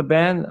input to the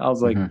band. I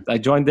was like, I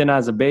joined in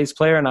as a bass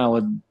player, and I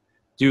would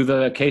do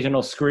the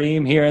occasional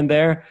scream here and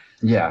there.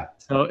 Yeah.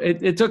 So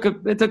it took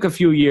a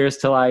few years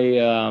till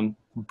I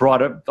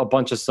brought up a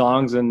bunch of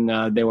songs,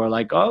 and they were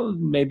like, oh,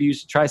 maybe you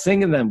should try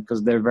singing them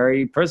because they're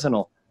very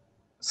personal.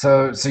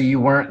 So you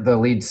weren't the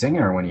lead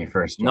singer when you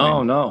first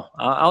joined? No.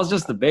 I was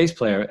just the bass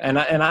player, and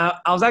I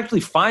was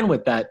actually fine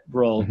with that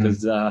role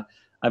because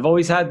I've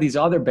always had these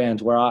other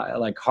bands where I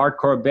like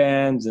hardcore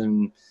bands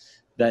and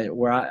that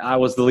where I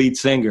was the lead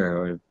singer,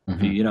 or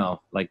you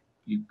know, like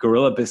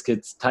Gorilla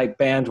Biscuits type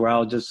bands where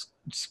I'll just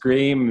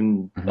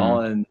scream and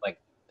all, and like,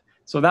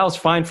 so that was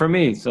fine for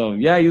me. So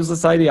yeah,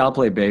 Useless ID, I'll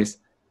play bass.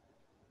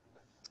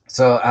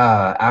 So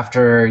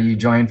after you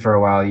joined for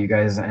a while, you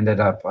guys ended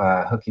up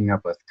hooking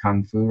up with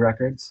Kung Fu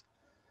Records?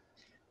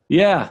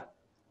 Yeah.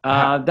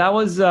 That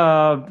was,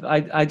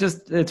 I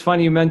just, it's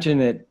funny you mention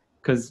it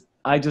because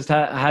I just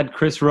had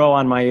Chris Rowe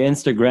on my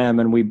Instagram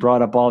and we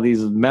brought up all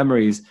these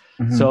memories.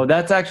 So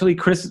that's actually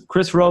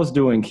Chris Rowe's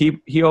doing.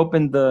 He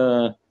opened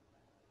the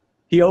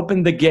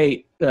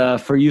gate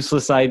for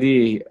Useless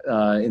ID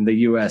in the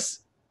US.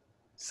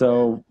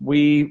 So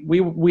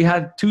we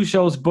had 2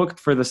 shows booked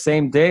for the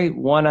same day,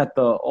 one at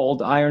the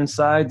Old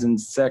Ironsides in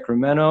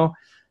Sacramento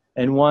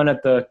and one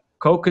at the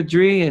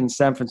Cocodrie in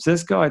San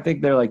Francisco. I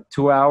think they're like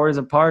 2 hours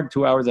apart,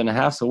 2 hours and a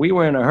half. So we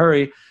were in a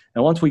hurry.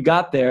 And once we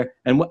got there,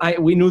 and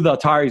we knew the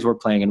Ataris were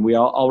playing and we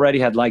already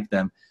had liked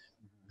them.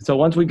 So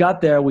once we got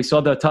there, we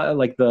saw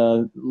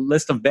the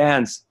list of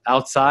bands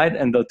outside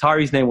and the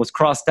Atari's name was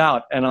crossed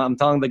out. And I'm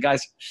telling the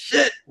guys,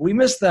 shit, we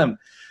missed them.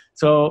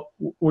 So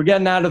we're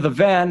getting out of the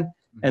van.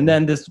 And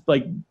then this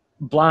like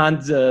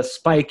blonde,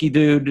 spiky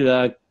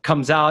dude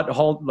comes out,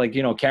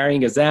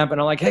 carrying his amp.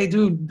 And I'm like, hey,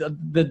 dude,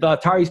 did the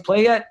Ataris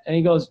play yet? And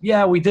he goes,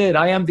 yeah, we did.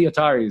 I am the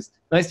Ataris.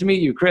 Nice to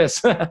meet you,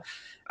 Chris. And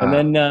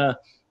then,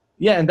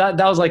 and that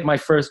was like my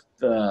first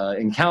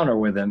encounter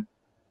with him.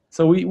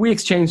 So we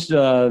exchanged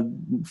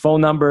phone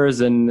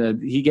numbers,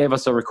 and he gave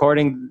us a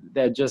recording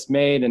that I just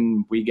made,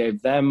 and we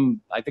gave them,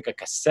 I think, a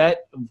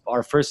cassette of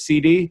our first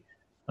CD,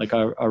 like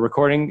a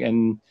recording.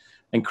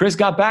 And Chris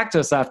got back to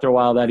us after a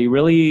while that he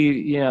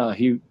really,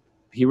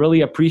 he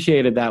really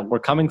appreciated that we're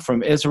coming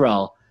from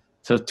Israel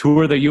to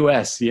tour the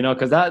U.S.,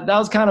 because that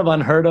was kind of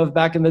unheard of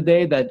back in the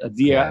day, that a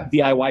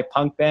DIY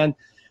punk band.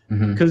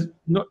 Because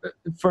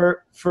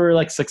for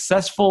like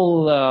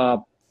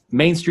successful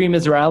mainstream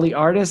Israeli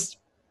artists,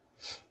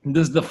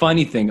 this is the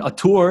funny thing. A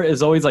tour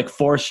is always like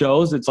 4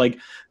 shows. It's like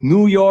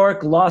New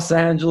York, Los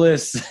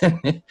Angeles,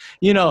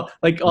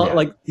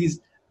 like these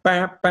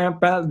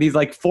these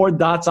like 4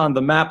 dots on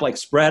the map, like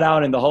spread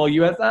out in the whole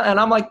U.S. And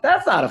I'm like,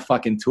 that's not a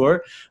fucking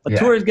tour. A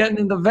tour is getting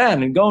in the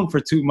van and going for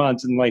 2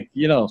 months and like,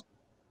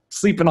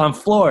 sleeping on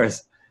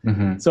floors.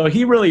 So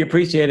he really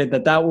appreciated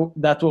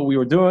that's what we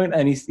were doing.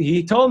 And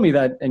he told me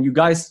that, and you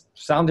guys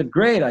sounded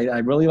great. I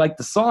really liked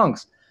the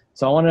songs.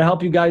 So I wanted to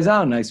help you guys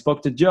out. And I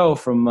spoke to Joe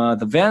from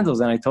the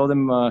Vandals, and I told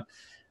him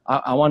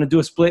I want to do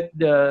a split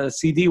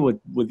CD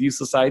with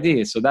Useless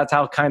ID. So that's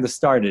how it kind of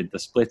started, the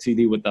split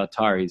CD with the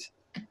Ataris.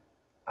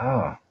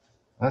 Oh,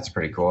 that's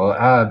pretty cool.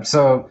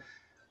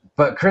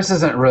 But Chris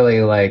isn't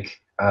really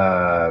like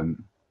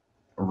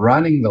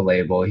running the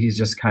label. He's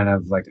just kind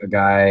of like a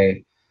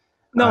guy.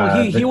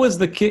 No, he was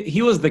the kid.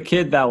 He was the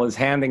kid that was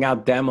handing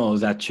out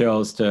demos at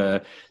shows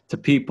to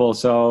people.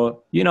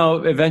 So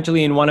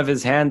eventually in one of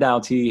his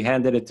handouts, he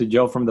handed it to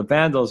Joe from the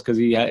Vandals because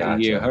he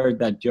heard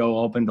that Joe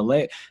opened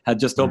had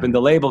just opened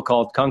the label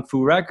called Kung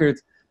Fu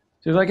Records.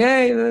 So he was like,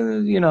 hey,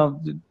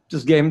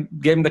 just gave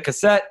him the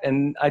cassette,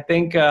 and I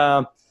think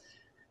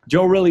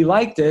Joe really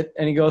liked it,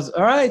 and he goes,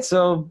 all right,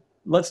 so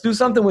let's do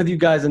something with you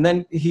guys. And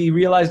then he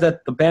realized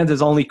that the band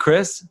is only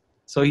Chris,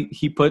 so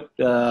he put.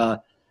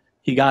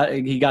 He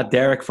got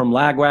Derek from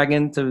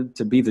Lagwagon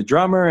to be the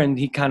drummer, and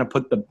he kind of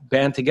put the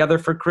band together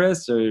for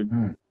Chris or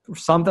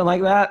something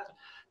like that.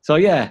 So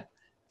yeah,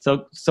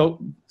 so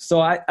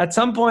at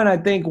some point, I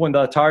think when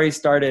the Atari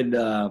started,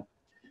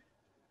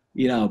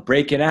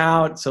 breaking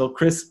out, so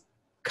Chris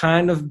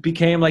kind of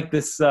became like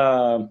this,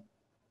 kind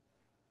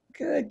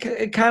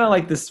of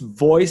like this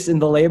voice in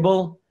the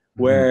label.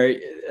 Where,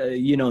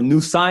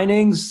 new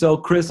signings, so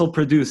Chris will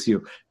produce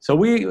you. So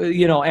we,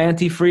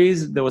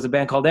 Antifreeze, there was a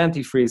band called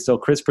Antifreeze, so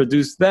Chris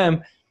produced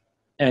them,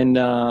 and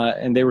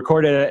they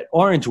recorded it at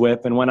Orange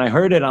Whip, and when I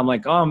heard it, I'm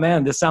like, oh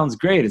man, this sounds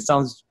great. It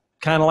sounds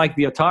kind of like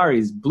the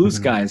Ataris, Blue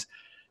Skies.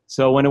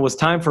 So when it was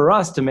time for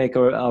us to make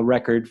a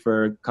record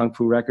for Kung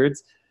Fu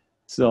Records,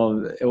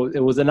 so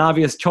it was an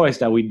obvious choice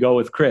that we'd go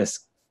with Chris,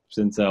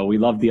 since we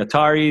loved the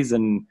Ataris,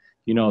 and,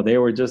 they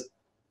were just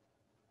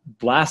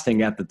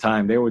blasting at the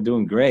time. They were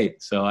doing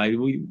great. So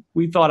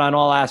we thought on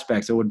all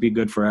aspects it would be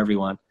good for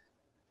everyone.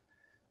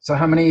 So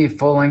how many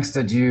full lengths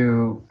did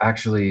you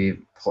actually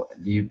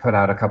you put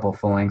out? A couple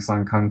full lengths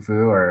on Kung Fu,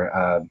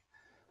 or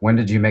when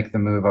did you make the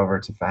move over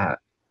to Fat?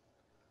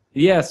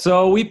 Yeah,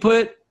 so we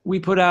put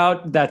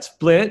out that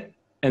split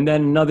and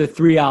then another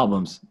 3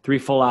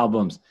 full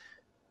albums.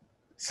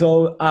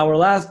 So our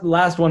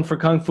last one for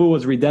Kung Fu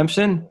was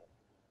Redemption.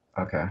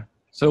 Okay.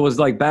 So it was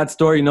like Bad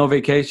Story, No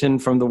Vacation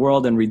from the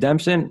World, and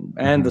Redemption,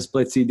 and the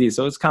split CD.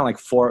 So it's kind of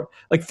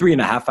like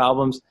 3.5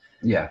 albums.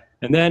 Yeah.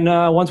 And then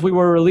once we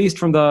were released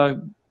from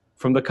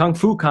the Kung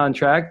Fu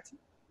contract,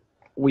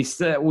 we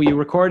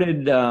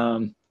recorded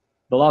The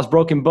Lost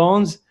Broken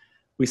Bones.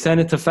 We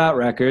sent it to Fat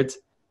Records,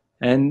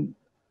 and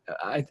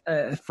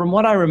from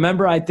what I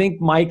remember, I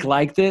think Mike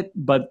liked it,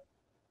 but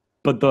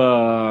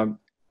the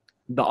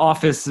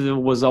office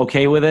was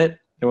okay with it.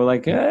 They were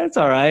like, it's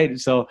all right.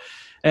 So,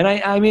 and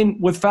I mean,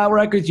 with Fat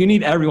Records, you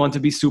need everyone to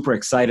be super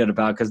excited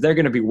about, because they're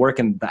going to be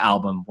working the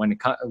album when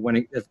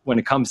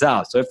it comes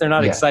out. So if they're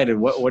not excited,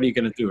 what are you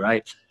going to do,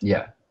 right?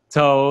 Yeah.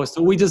 So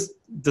we just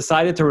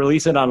decided to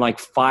release it on like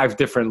 5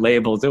 different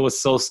labels. It was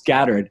so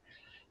scattered,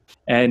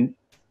 and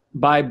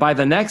by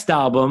the next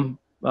album,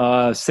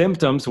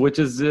 Symptoms, which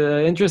is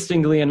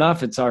interestingly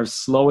enough, it's our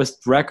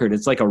slowest record.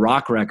 It's like a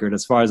rock record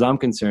as far as I'm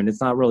concerned.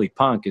 It's not really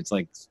punk. It's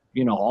like,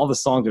 all the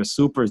songs are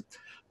super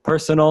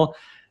personal,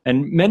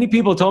 and many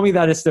people told me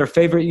that it's their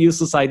favorite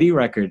Useless ID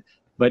record,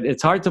 but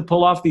it's hard to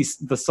pull off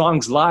the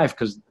songs live,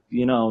 because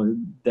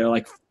they're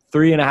like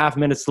 3.5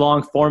 minutes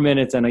long, 4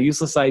 minutes, and a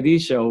Useless ID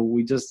show,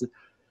 we just,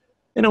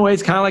 in a way,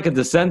 it's kind of like a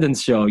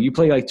Descendants show. You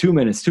play like 2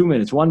 minutes, 2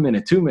 minutes, 1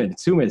 minute, 2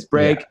 minutes, 2 minutes,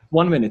 break,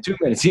 1 minute, 2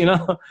 minutes,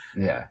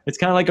 Yeah. It's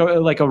kind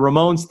of like a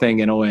Ramones thing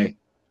in a way,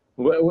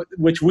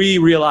 which we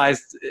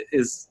realized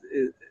is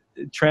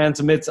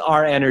transmits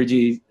our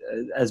energy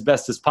as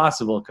best as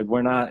possible, because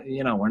we're not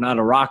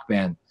a rock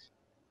band.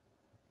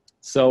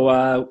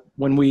 So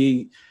when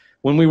we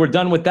were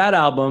done with that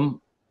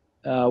album,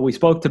 we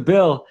spoke to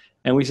Bill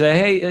and we said,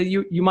 hey,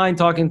 you mind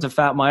talking to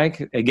Fat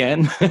Mike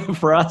again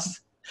for us?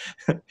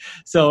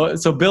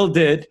 So Bill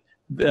did.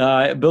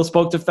 Bill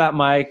spoke to Fat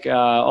Mike.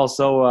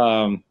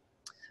 Also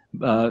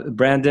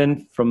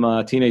Brandon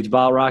from Teenage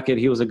Bottle Rocket.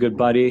 He was a good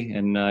buddy,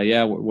 and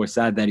we're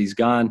sad that he's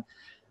gone.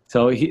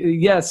 So I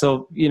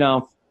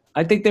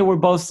think they were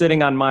both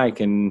sitting on Mike,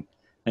 and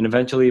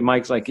eventually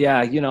Mike's like,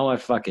 yeah,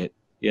 what, fuck it.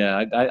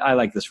 Yeah, I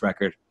like this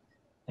record.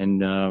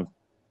 And the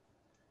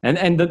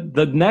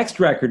next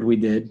record we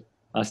did,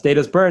 State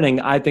is Burning,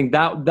 I think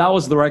that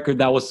was the record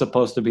that was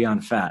supposed to be on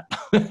Fat.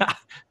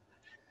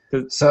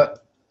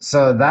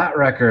 So that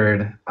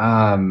record,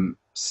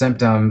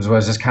 Symptoms,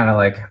 was just kind of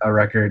like a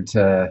record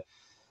to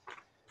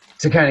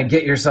kind of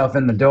get yourself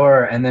in the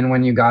door. And then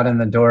when you got in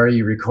the door,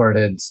 you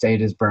recorded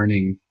State is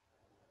Burning.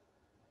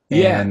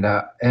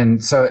 Yeah.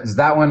 And so is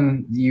that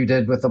one you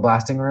did with the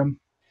Blasting Room?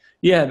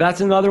 Yeah, that's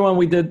another one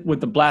we did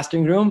with the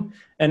Blasting Room.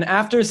 And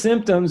after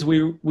Symptoms,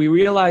 we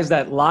realized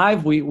that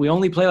live, we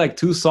only play like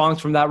 2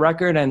 songs from that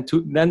record, and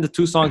then the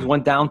 2 songs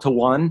went down to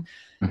 1.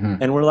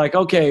 And we're like,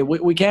 okay,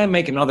 we can't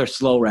make another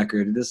slow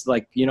record. This,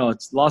 like,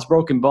 it's Lost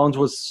Broken Bones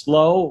was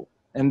slow,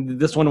 and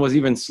this one was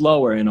even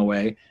slower in a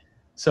way.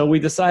 So we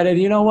decided,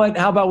 you know what,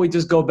 how about we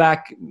just go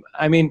back?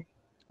 I mean,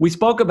 we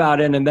spoke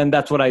about it, and then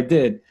that's what I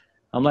did.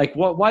 I'm like,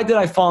 why did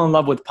I fall in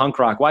love with punk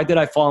rock? Why did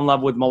I fall in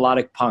love with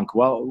melodic punk?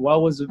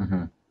 What was it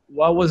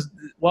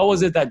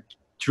that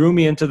drew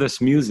me into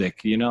this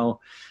music,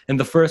 in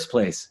the first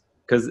place?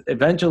 Because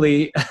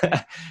eventually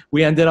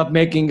we ended up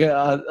making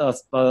a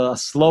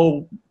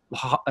slow,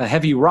 a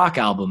heavy rock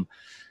album.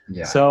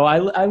 Yeah. So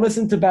I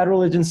listened to Bad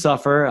Religion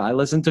Suffer. I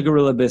listened to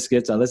Gorilla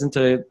Biscuits. I listened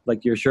to,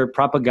 like, Your Shirt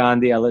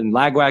Propaganda. I listened to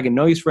Lagwagon,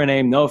 No Use for a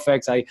Name, No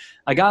Effects. I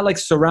got like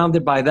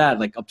surrounded by that,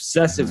 like,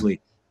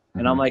 obsessively.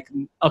 And I'm like,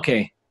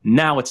 okay,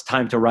 now it's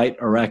time to write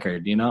a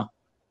record,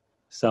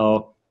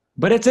 So,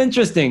 but it's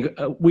interesting.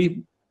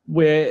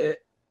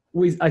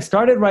 I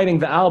started writing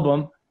the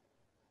album,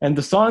 and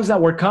the songs that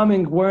were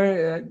coming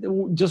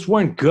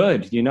weren't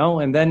good,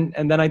 And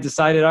then I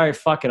decided, all right,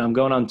 fuck it, I'm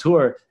going on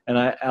tour, and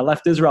I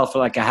left Israel for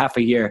like a half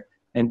a year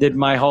and did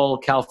my whole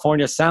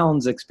California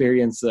Sounds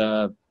experience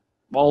all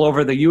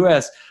over the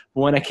U.S.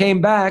 When I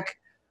came back,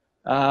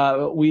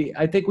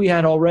 I think we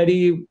had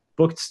already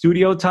booked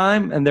studio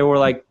time, and there were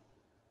like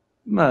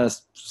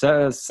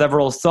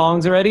several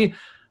songs already.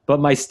 But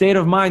my state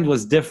of mind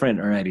was different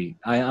already.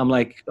 I'm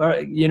like,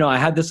 I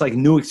had this like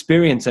new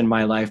experience in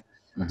my life.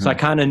 So I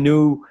kind of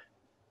knew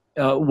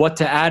what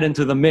to add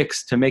into the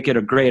mix to make it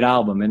a great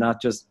album, and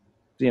not just,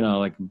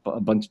 like a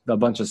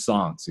bunch of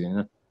songs,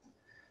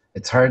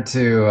 It's hard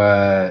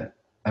to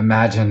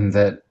imagine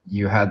that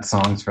you had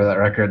songs for that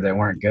record that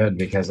weren't good,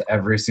 because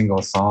every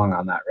single song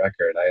on that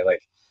record,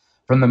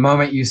 from the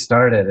moment you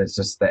started, it's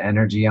just the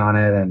energy on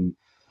it. And,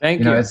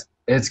 Thank you.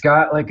 It's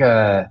got like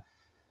a,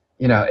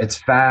 it's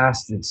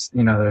fast. It's,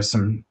 there's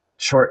some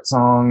short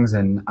songs,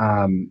 and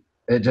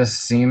it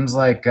just seems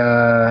like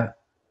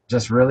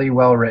just really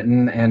well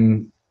written,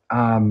 and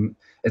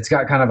it's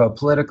got kind of a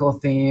political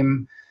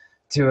theme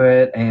to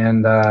it.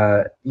 And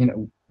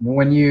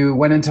when you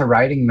went into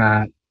writing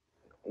that,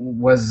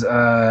 was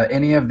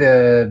any of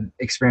the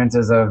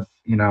experiences of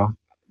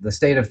the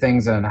state of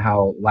things and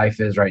how life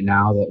is right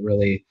now that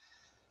really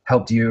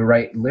helped you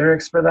write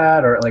lyrics for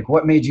that, or like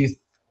what made you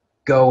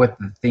go with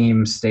the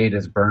theme "State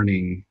is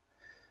Burning"?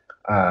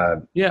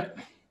 Well,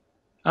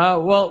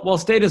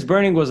 State is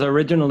Burning was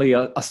originally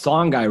a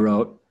song I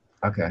wrote.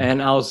 Okay.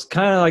 And I was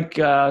kind of like,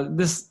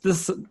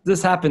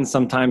 this happens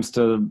sometimes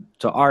to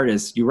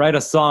artists. You write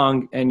a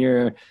song and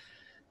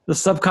the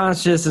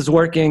subconscious is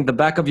working, the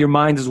back of your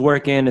mind is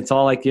working. It's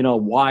all like,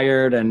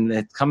 wired, and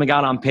it's coming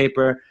out on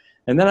paper.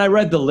 And then I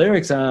read the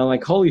lyrics and I'm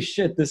like, holy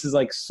shit, this is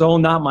like so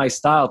not my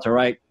style to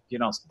write,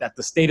 that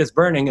the state is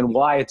burning and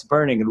why it's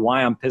burning and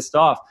why I'm pissed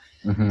off.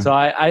 Mm-hmm. So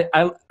I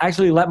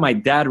actually let my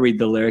dad read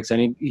the lyrics,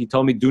 and he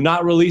told me, do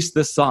not release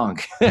this song.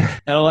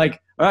 And I'm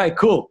like, all right,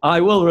 cool.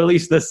 I will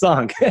release this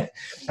song.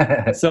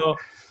 So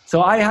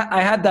I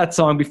had that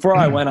song before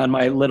I went on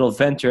my little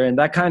venture, and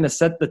that kind of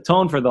set the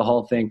tone for the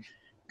whole thing.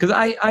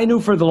 Because I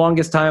knew for the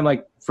longest time,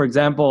 like, for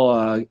example,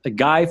 a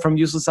guy from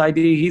Useless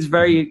ID, he's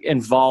very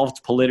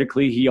involved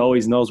politically. He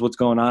always knows what's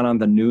going on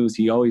the news.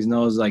 He always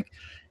knows, like,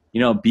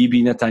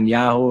 Bibi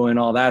Netanyahu and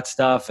all that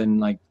stuff. And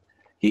like,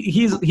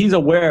 he's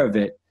aware of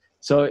it.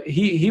 So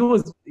he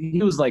was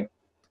like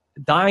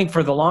dying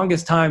for the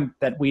longest time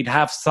that we'd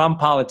have some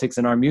politics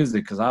in our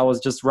music, because I was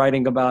just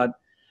writing about,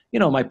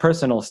 my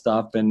personal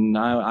stuff, and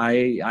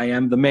I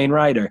am the main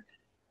writer.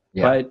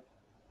 Yeah.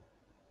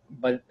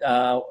 But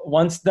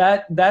once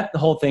that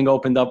whole thing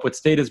opened up with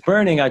State is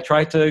Burning, I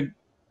tried to,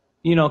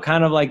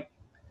 kind of like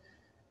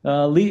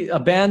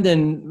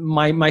abandon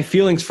my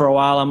feelings for a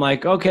while. I'm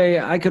like, okay,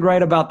 I could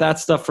write about that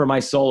stuff for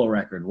my solo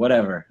record,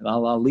 whatever.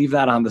 I'll leave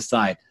that on the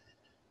side.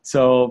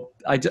 So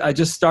I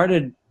just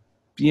started,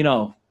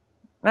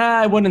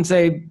 I wouldn't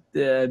say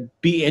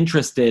be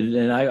interested,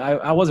 and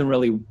I wasn't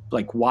really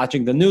like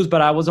watching the news,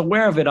 but I was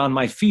aware of it on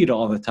my feed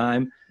all the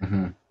time.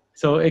 Mm-hmm.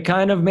 So it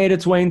kind of made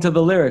its way into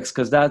the lyrics,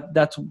 because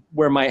that's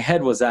where my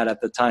head was at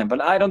the time.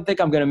 But I don't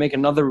think I'm going to make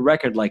another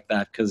record like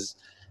that, because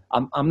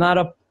I'm not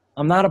a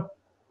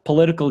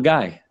political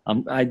guy.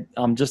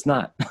 I'm just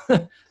not.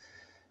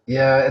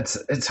 Yeah,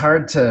 it's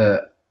hard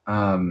to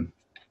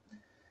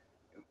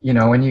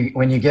when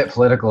you get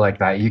political like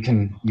that, you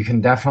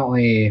can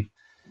definitely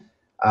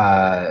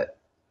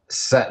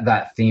set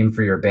that theme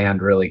for your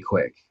band really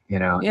quick,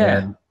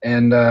 Yeah.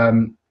 And I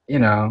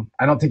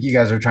don't think you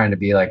guys are trying to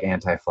be like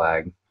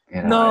Anti-Flag.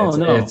 No.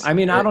 I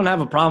mean, I don't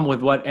have a problem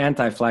with what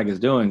Anti-Flag is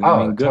doing. Oh, I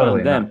mean, good totally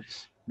on them. not.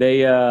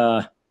 They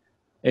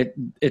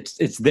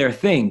it's their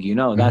thing,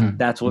 Mm-hmm.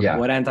 that's what Yeah.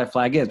 what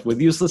Anti-Flag is. With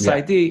Useless Yeah.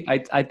 ID,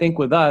 I think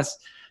with us,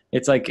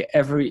 it's like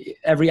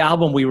every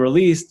album we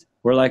released,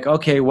 we're like,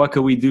 okay, what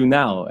could we do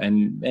now?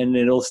 And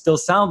it'll still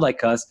sound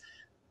like us,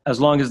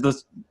 as long as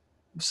the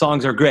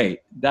songs are great.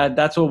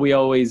 That's what we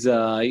always,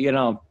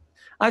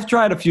 I've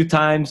tried a few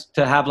times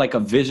to have like a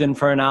vision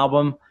for an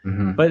album,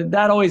 Mm-hmm. but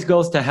that always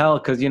goes to hell,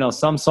 because,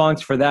 some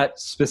songs for that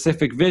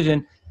specific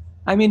vision,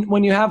 I mean,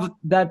 when you have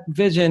that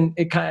vision,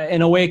 it kind of,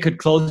 in a way, could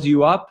close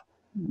you up.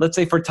 Let's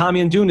say for Tommy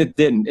and June, it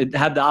didn't. It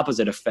had the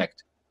opposite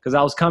effect, because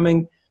I was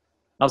coming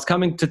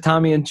to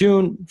Tommy and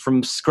June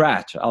from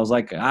scratch. I was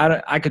like,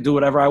 I could do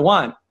whatever I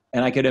want,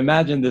 and I could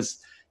imagine this,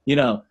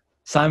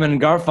 Simon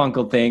and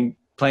Garfunkel thing,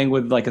 playing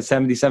with like a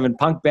 77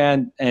 punk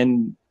band,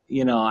 and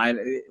I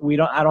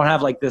don't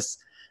have like this.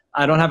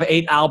 I don't have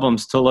 8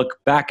 albums to look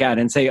back at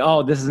and say,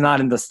 oh, this is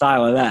not in the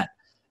style of that.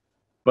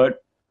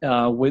 But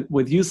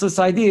with Useless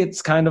ID,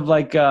 it's kind of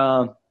like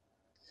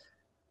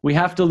we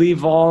have to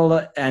leave all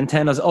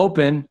antennas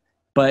open,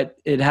 but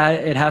it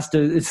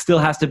still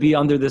has to be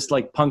under this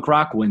like punk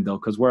rock window,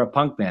 because we're a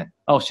punk band.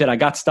 Oh shit, I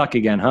got stuck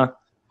again, huh?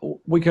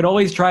 We could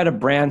always try to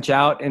branch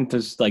out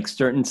into like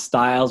certain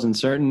styles and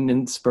certain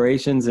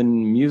inspirations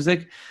in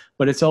music,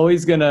 but it's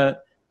always gonna,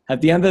 at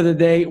the end of the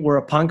day, we're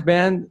a punk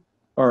band,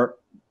 or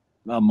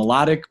a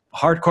melodic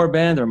hardcore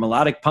band, or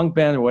melodic punk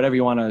band, or whatever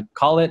you want to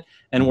call it,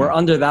 and we're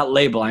under that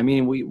label. I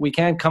mean, we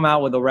can't come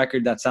out with a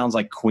record that sounds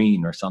like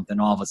Queen or something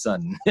all of a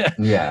sudden.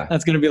 Yeah.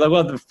 That's going to be like,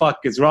 what the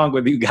fuck is wrong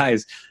with you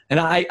guys? And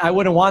I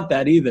wouldn't want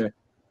that either.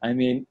 I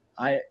mean,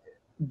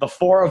 the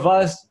 4 of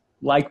us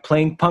like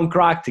playing punk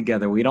rock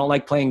together. We don't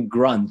like playing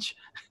grunge.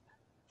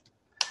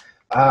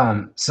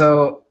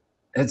 So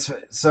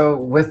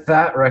with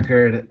that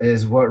record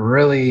is what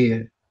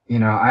really,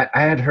 I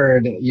had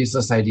heard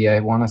Useless Idea. I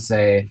want to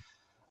say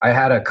I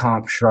had a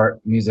comp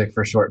short music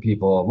for short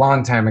people a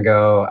long time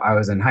ago. I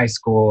was in high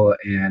school,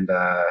 and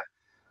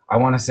I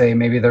want to say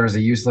maybe there was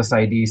a Useless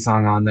ID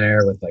song on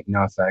there with like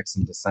NoFX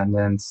and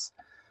Descendants.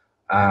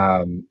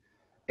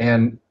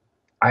 And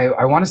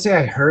I want to say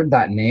I heard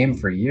that name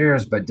for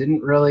years, but it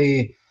didn't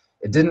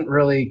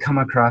really come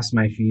across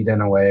my feed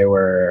in a way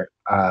where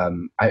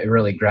it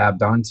really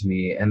grabbed onto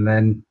me. And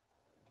then,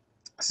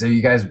 so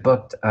you guys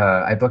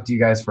I booked you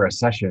guys for a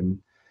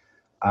session.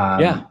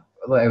 Yeah.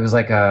 It was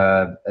like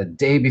a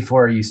day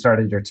before you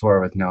started your tour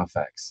with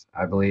NoFX.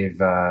 I believe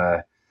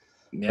the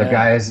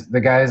guys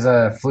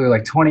flew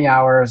like 20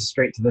 hours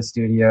straight to the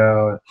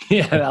studio.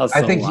 Yeah, that was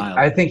so wild.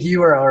 I think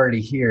you were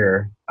already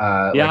here.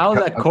 I was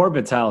at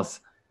Corbett's house.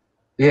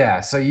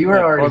 Yeah, so you were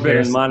already Corbett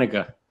here. and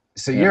Monica.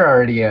 So you're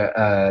already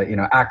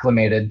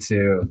acclimated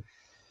to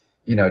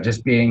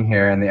just being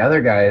here, and the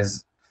other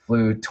guys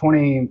flew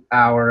 20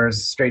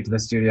 hours straight to the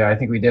studio. I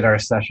think we did our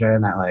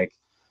session at like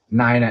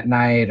 9 at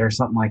night or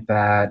something like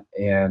that.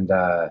 And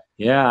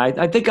Yeah,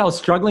 I think I was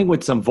struggling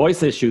with some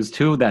voice issues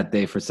too that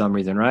day for some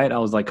reason, right? I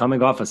was like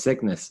coming off a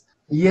sickness.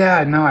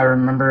 yeah, no, I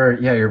remember.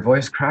 Yeah, your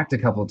voice cracked a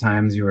couple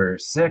times. You were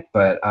sick,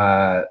 but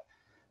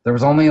there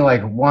was only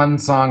like one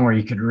song where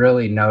you could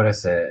really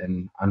notice it,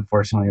 and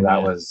unfortunately,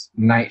 that Yeah. was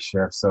Night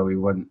Shift, so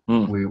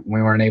Mm. we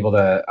weren't able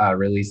to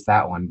release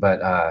that one.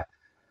 But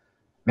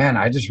man,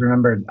 I just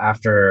remembered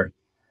after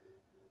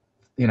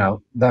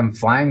them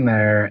flying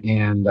there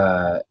and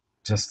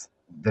just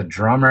the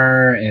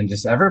drummer and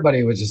just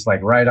everybody was just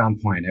like right on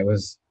point. It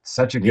was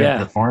such a good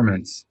Yeah.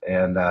 performance,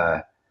 and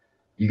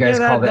you Yeah, guys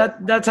called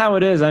it. that's how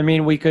it is. I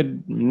mean, we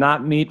could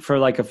not meet for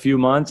like a few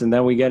months, and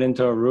then we get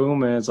into a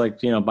room, and it's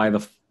like, by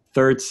the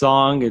third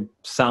song, it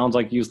sounds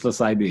like Useless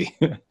ID.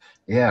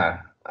 Yeah.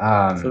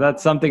 So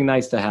that's something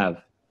nice to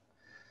have.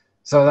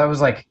 So that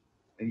was like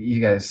you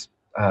guys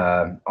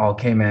all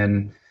came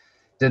in,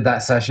 did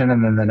that session,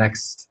 and then the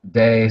next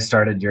day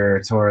started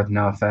your tour with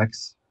No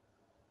Effects.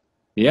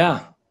 Yeah,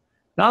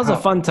 that was a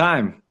How? fun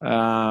time.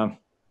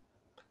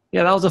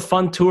 Yeah, that was a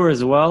fun tour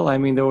as well. I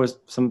mean, there was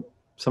some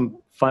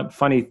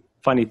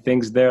funny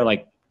things there,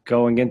 like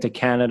going into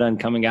Canada and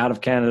coming out of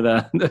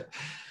Canada.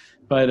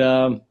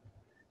 But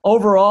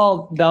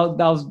overall, that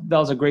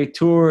was a great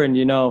tour, and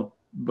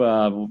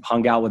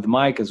hung out with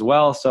Mike as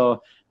well.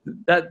 So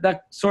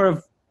that sort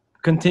of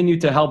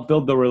continued to help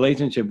build the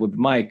relationship with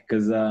Mike,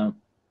 because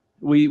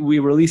we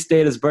released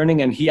State is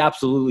Burning, and he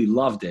absolutely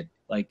loved it.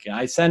 Like,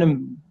 I sent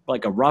him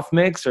like a rough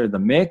mix or the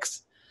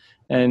mix,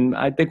 and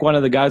I think one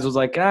of the guys was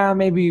like,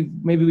 maybe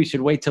we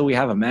should wait till we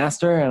have a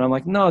master. And I'm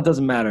like, no, it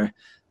doesn't matter.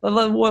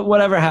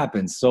 Whatever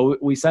happens. So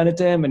we sent it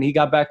to him, and he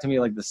got back to me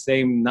like the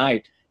same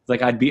night. It's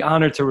like, I'd be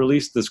honored to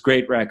release this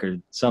great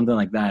record, something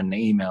like that, in the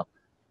email.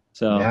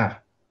 So Yeah,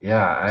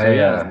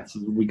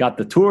 we got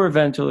the tour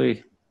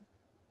eventually.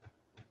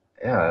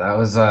 yeah, that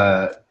was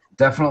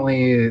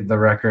definitely the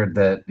record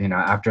that,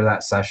 after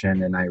that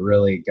session, and I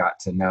really got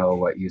to know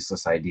what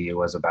Useless ID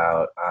was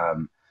about.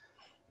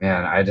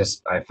 Man, I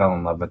fell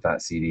in love with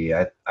that CD.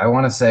 I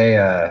want to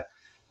say,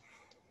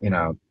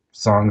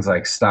 songs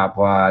like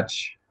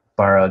Stopwatch,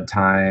 Borrowed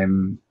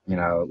Time,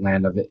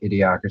 Land of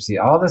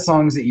Idiocracy, all the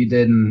songs that you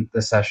did in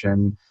the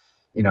session,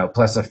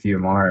 plus a few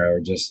more are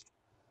just,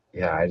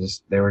 yeah,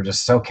 they were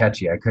just so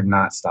catchy. I could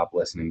not stop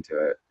listening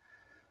to it.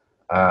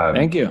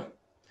 Thank you.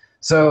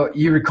 So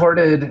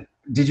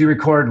did you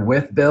record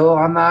with Bill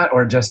on that,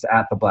 or just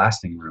at the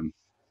blasting room?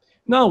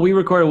 No, we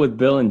recorded with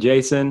Bill and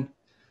Jason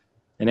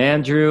and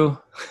Andrew.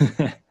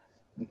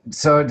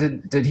 So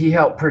did he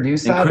help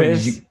produce And that,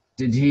 Chris.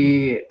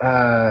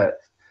 or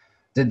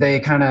did they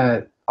kind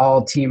of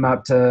all team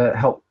up to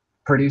help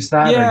produce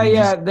that? Or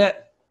Yeah.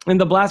 That in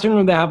the blasting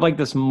room, they have like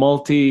this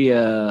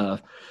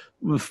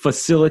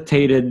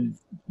facilitated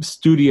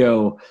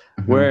studio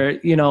where,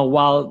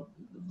 while,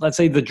 let's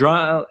say, the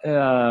drum,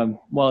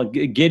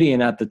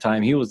 Gideon at the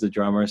time, he was the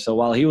drummer. So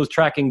while he was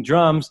tracking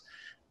drums,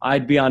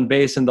 I'd be on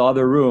bass in the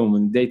other room,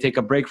 and they take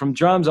a break from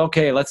drums.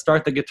 Okay, let's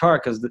start the guitar,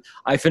 because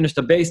I finished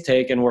the bass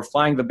take, and we're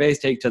flying the bass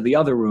take to the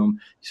other room.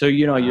 So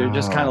you're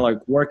just kind of like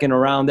working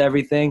around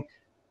everything,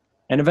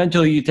 and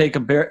eventually you take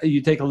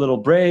a little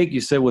break. You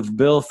sit with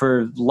Bill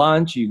for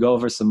lunch. You go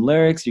over some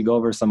lyrics. You go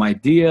over some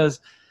ideas.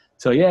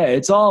 So yeah,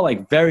 it's all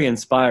like very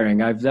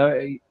inspiring.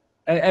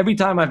 Every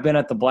time I've been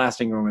at the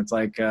blasting room, it's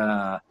like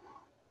I'm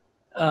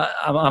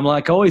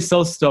like always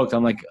so stoked.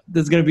 I'm like,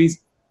 there's gonna be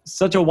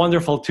such a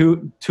wonderful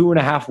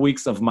 2.5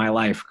 weeks of my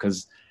life,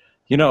 because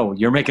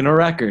you're making a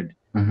record,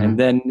 and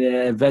then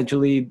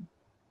eventually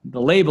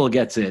the label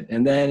gets it,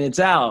 and then it's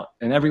out,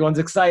 and everyone's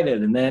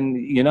excited, and then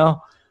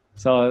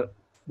so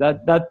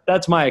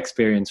that's my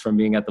experience from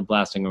being at the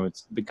blasting room.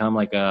 It's become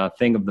like a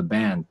thing of the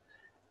band.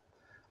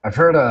 I've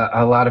heard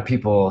a lot of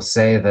people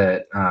say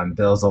that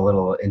Bill's a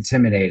little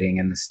intimidating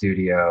in the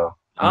studio.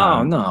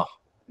 Oh no,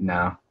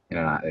 you're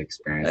not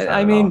experienced that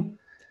I at mean, all.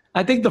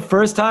 I think the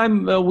first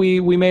time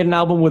we made an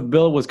album with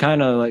Bill was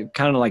kind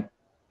of like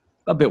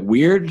a bit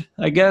weird,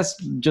 I guess,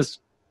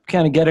 just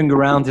kind of getting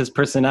around his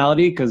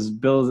personality, because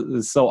Bill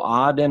is so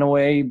odd in a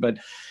way, but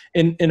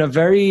in a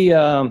very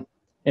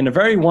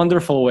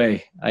wonderful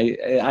way.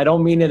 I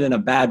don't mean it in a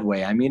bad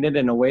way. I mean it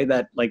in a way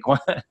that, like,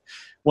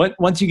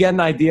 once you get an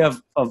idea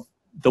of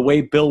the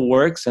way Bill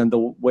works and the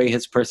way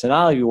his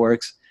personality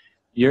works,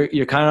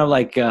 you're kind of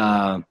like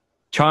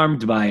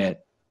charmed by it.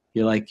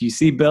 You're like, you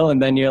see Bill,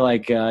 and then you're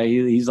like,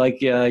 he's like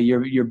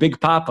your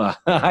big papa.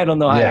 I don't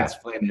know how to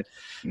explain it.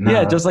 No.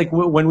 Yeah, just like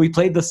when we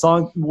played the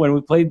song,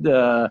 we played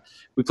a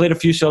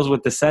few shows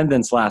with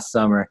Descendants last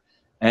summer,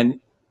 and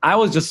I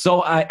was just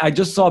I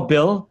just saw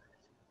Bill,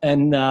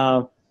 and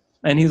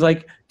he's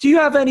like, do you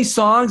have any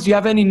songs? Do you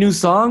have any new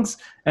songs?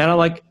 And I'm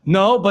like,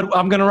 no, but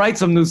I'm going to write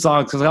some new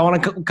songs, because I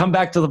want to come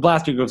back to the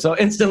blasting group. So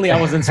instantly I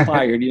was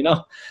inspired,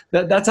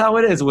 That's how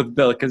it is with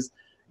Bill, because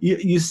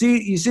you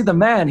see the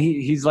man,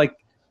 he's like,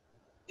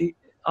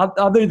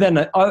 other than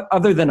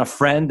a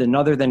friend and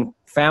other than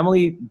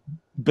family,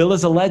 Bill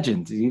is a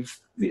legend.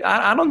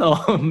 I don't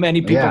know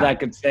many people that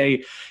could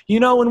say,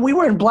 when we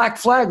were in Black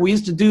Flag, we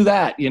used to do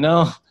that,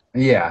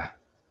 Yeah.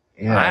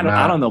 Yeah,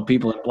 I don't know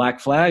people in Black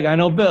Flag. I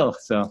know Bill.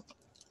 So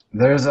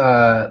there's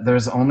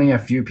only a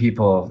few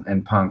people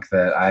in punk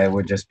that I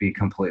would just be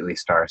completely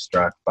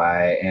starstruck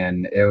by,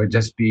 and it would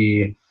just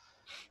be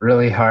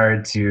really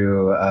hard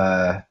to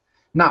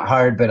not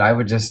hard, but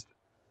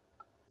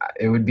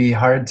it would be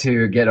hard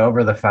to get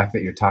over the fact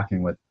that you're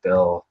talking with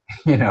Bill,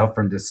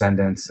 from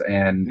Descendants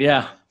and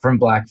yeah, from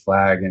Black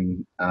Flag,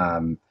 and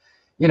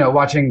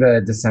watching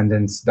the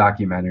Descendants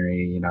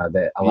documentary,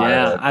 that a lot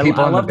of yeah. the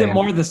people I in the loved it band,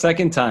 more the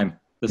second time.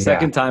 The yeah,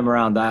 second time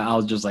around, I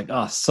was just like,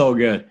 oh, so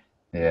good.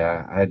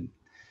 yeah,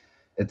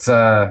 it's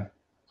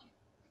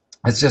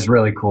it's just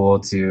really cool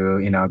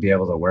to be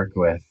able to work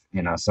with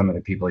some of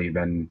the people you've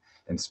been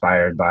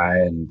inspired by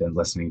and been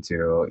listening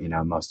to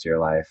most of your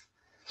life.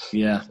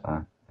 Yeah.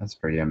 So that's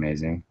pretty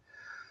amazing.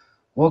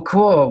 Well,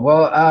 cool.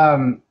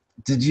 Well,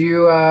 did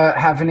you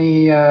have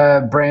any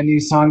brand new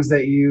songs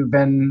that you've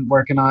been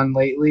working on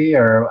lately,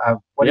 or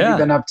what have you Yeah.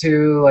 been up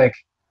to, like,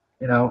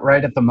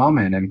 right at the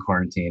moment in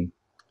quarantine?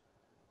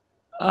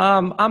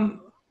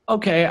 I'm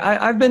okay.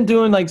 I've been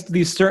doing like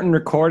these certain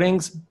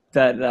recordings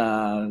that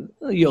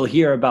you'll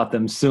hear about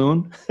them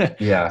soon.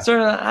 Yeah. So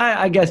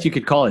I guess you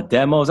could call it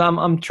demos.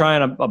 I'm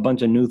trying a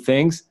bunch of new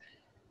things.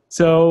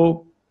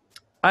 So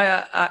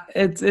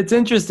it's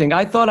interesting.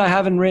 I thought I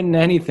haven't written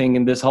anything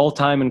in this whole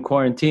time in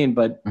quarantine,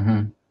 but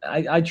Mm-hmm.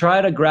 I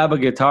try to grab a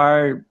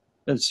guitar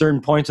at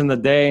certain points in the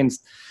day and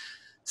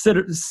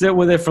sit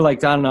with it for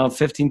like, I don't know,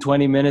 15,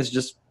 20 minutes,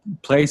 just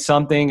play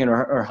something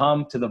or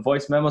hum to the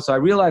voice memo. So I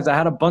realized I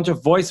had a bunch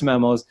of voice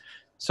memos.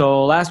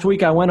 So last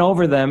week I went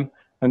over them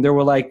and there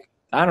were like,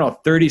 I don't know,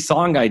 30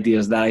 song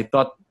ideas that I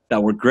thought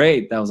that were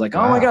great. That was like,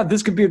 oh my God,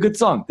 this could be a good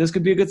song. This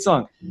could be a good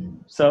song.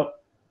 So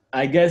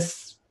I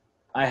guess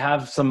I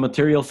have some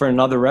material for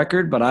another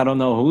record, but I don't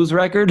know whose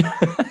record.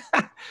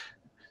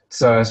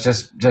 So it's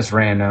just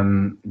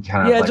random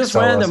kind of Yeah, like just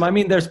solos. random. I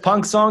mean, there's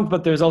punk songs,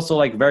 but there's also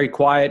like very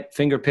quiet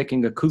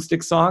finger-picking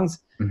acoustic songs.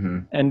 Mm-hmm.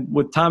 And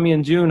with Tommy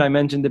and June, I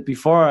mentioned it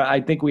before, I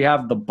think we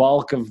have the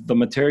bulk of the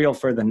material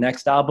for the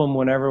next album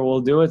whenever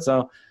we'll do it.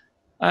 So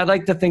I'd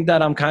like to think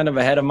that I'm kind of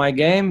ahead of my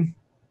game.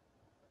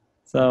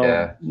 So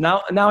Yeah.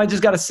 now I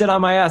just got to sit on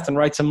my ass and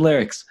write some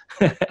lyrics.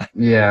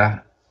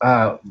 Yeah.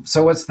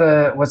 So what's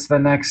the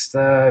next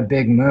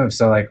big move?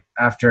 So like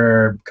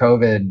after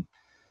COVID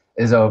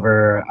is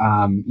over,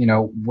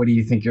 what do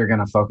you think you're going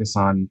to focus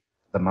on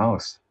the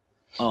most?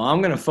 Oh,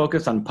 I'm going to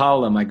focus on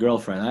Paula, my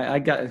girlfriend.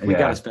 We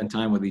got to spend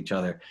time with each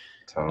other.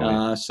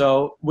 Totally.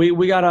 So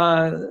we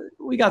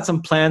got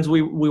some plans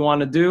we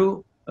want to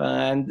do,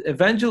 and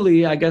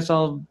eventually I guess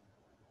I'll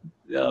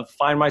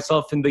find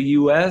myself in the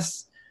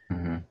U.S.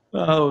 Mm-hmm.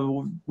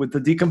 With the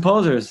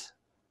Decomposers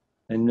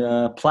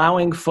and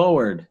plowing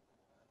forward.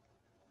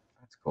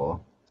 That's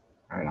cool.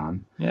 Right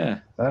on. Yeah.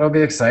 That'll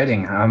be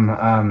exciting.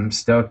 I'm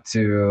stoked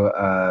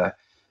to,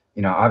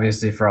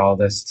 obviously for all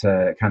this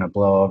to kind of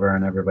blow over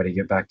and everybody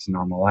get back to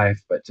normal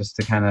life, but just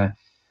to kind of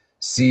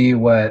see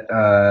what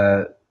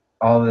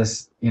all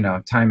this,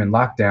 time in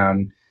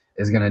lockdown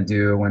is going to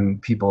do when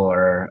people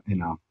are,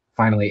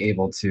 finally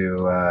able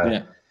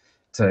to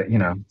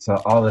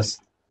so all this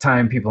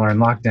time people are in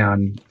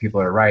lockdown, people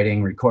are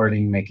writing,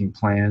 recording, making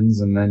plans,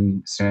 and then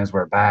as soon as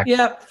we're back.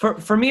 Yeah.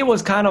 For me, it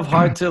was kind of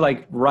hard to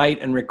like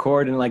write and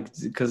record and like,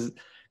 because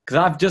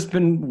I've just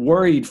been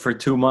worried for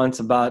 2 months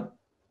about,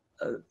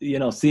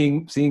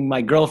 seeing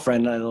my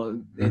girlfriend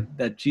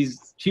that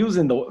she was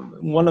in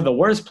one of the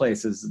worst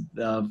places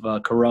of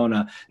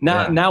Corona.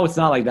 Now it's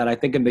not like that. I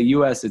think in the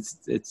U.S.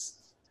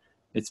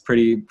 it's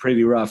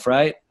pretty rough,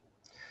 right?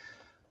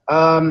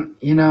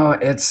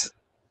 It's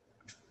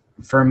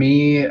for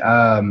me.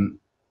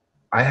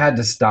 I had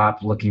to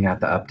stop looking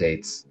at the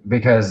updates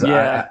because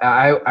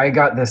I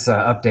got this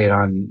update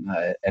on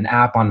an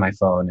app on my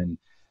phone,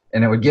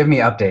 and it would give me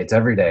updates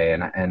every day,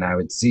 and I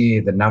would see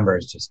the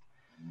numbers just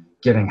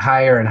getting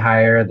higher and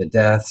higher, the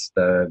deaths,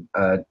 the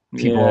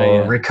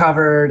people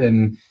recovered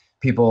and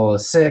people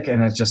sick.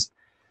 And it's just,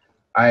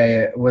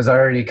 I was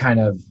already kind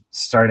of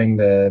starting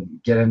to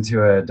get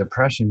into a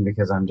depression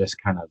because I'm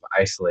just kind of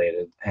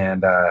isolated.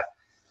 And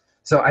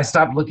so I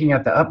stopped looking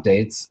at the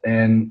updates,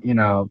 and,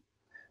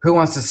 who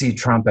wants to see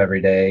Trump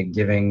every day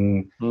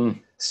giving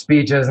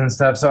speeches and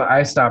stuff? So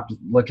I stopped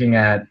looking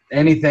at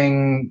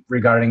anything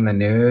regarding the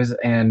news.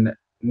 And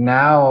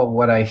now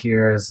what I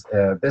hear is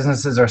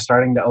businesses are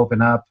starting to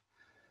open up,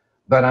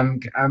 but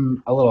I'm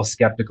a little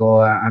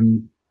skeptical.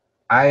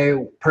 I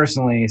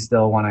personally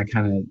still want to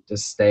kind of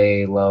just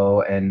stay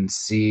low and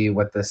see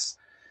what this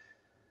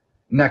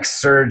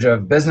next surge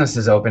of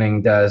businesses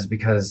opening does,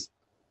 because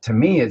to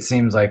me it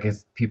seems like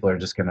people are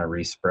just going to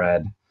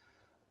respread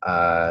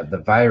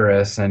the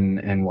virus,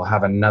 and we'll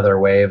have another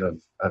wave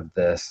of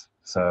this.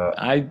 So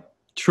I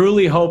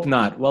truly hope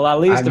not. Well, at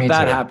least if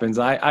that too. happens,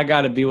 I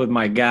got to be with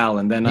my gal,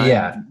 and then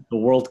the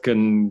world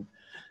can,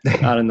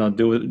 I don't know,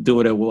 do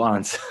it at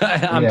once.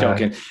 I'm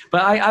joking,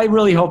 but I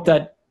really hope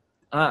that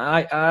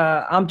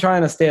I'm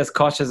trying to stay as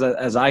cautious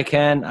as I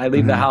can. I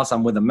leave the house,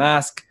 I'm with a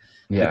mask.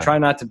 I try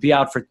not to be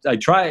out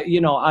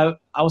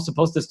I was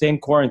supposed to stay in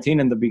quarantine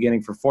in the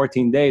beginning for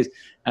 14 days.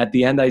 At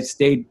the end, I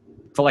stayed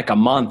for like a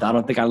month. I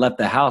don't think I left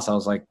the house. I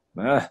was like,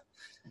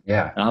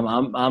 Yeah.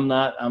 I'm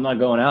not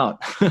going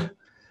out.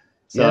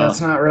 So, yeah,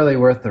 it's not really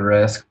worth the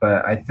risk,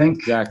 but I think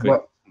exactly.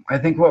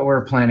 what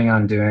we're planning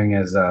on doing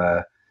is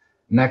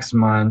next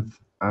month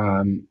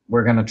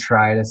we're going to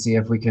try to see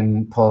if we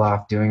can pull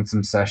off doing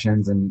some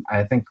sessions, and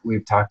I think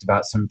we've talked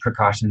about some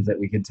precautions that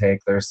we could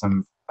take. There's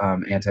some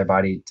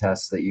antibody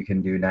tests that you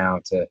can do now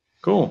to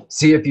Cool.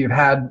 see if you've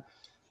had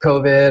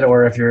COVID,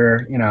 or if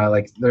you're,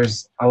 like,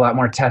 there's a lot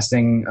more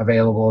testing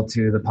available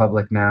to the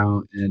public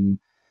now, and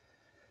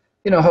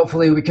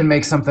hopefully we can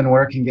make something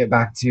work and get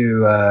back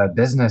to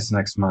business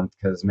next month.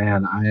 Because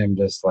man, I am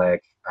just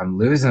like, I'm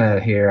losing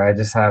it here. I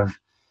just have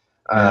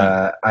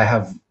I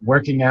have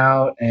working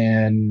out,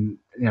 and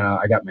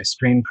I got my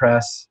screen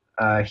press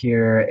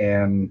here,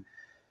 and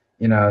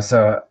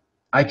so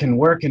I can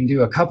work and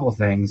do a couple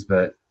things,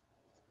 but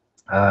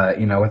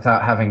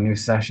without having new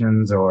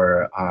sessions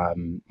or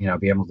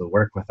be able to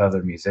work with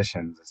other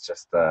musicians, it's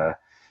just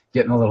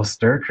getting a little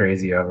stir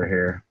crazy over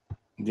here.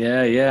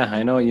 Yeah,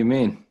 I know what you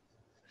mean.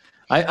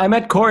 I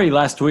met Corey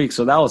last week,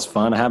 so that was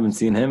fun. I haven't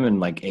seen him in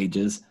like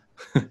ages.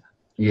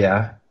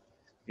 Yeah.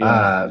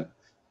 Yeah.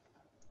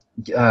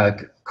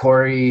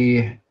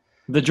 Corey,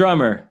 The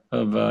drummer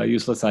of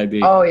Useless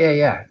ID. oh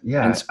yeah.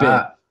 And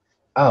Spit.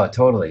 Oh,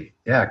 totally.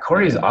 Yeah,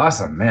 Corey's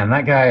awesome, man.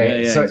 That guy.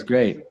 Yeah, So, he's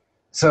great.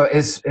 so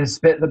is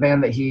Spit the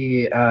band that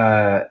he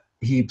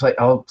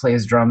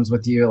plays drums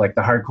with you, like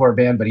the hardcore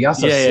band, but he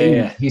also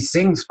he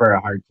sings for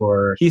a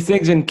hardcore. He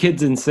sings in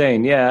Kids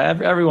Insane. Yeah,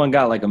 everyone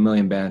got like a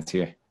million bands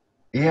here.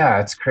 Yeah,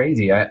 it's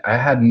crazy. I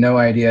had no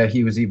idea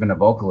he was even a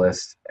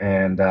vocalist,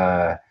 and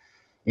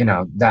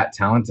that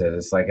talented.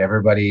 It's like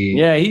everybody.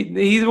 Yeah,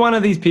 he's one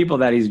of these people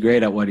that he's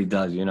great at what he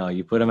does.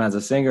 You put him as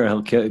a singer,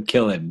 he'll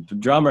kill it.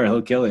 Drummer,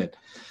 he'll kill it.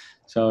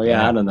 So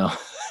yeah. I don't know.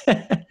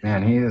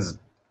 Man, he's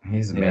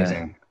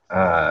amazing.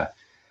 Yeah.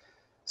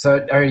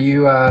 So are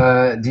you?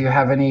 Do you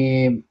have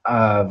any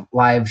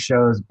live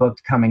shows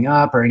booked coming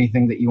up, or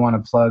anything that you want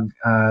to plug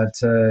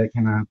to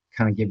kind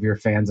of give your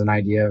fans an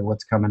idea of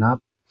what's coming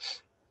up?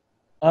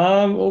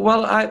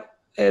 Well,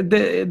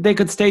 they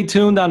could stay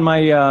tuned on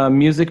my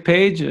music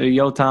page,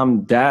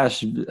 Yotam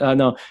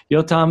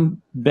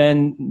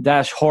Ben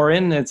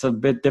Horin. It's a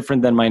bit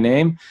different than my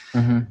name.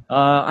 Mm-hmm.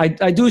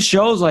 I do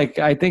shows like,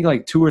 I think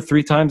like 2 or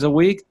 3 times a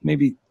week,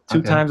 maybe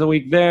two times a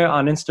week there.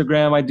 On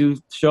Instagram, I do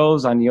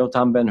shows on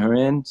Yotam Ben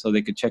Horin, so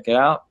they could check it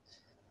out.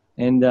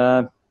 And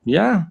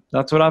yeah,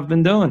 that's what I've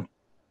been doing.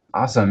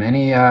 Awesome.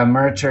 Any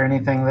merch or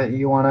anything that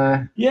you want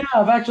to? Yeah,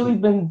 I've actually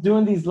been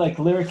doing these like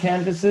lyric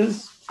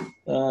canvases.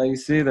 You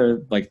see, they're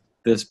like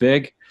this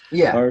big.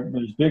 Yeah. Or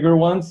there's bigger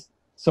ones.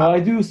 So I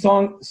do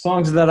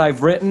songs that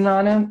I've written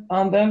on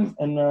them,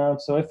 and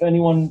so if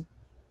anyone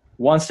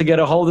wants to get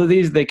a hold of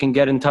these, they can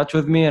get in touch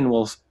with me, and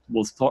we'll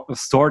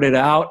sort it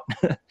out.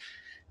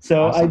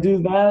 So awesome. I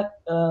do that.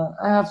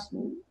 I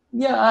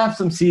have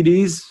some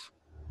CDs,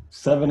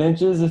 7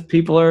 inches, if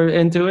people are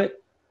into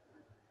it.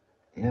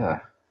 Yeah,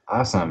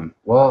 awesome.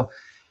 Well,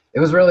 it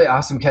was really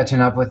awesome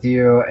catching up with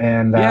you,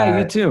 and yeah,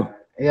 you too.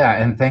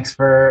 Yeah, and thanks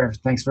for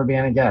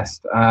being a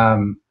guest.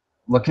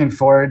 Looking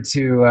forward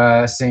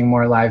to seeing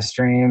more live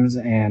streams,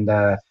 and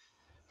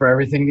for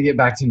everything to get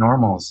back to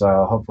normal.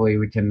 So hopefully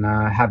we can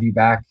have you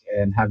back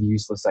and have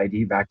Useless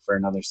ID back for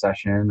another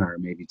session, or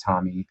maybe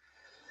Tommy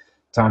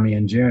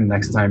and June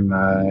next time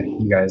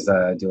you guys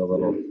do a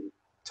little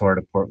tour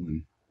to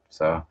Portland.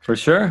 So for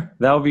sure,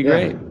 that would be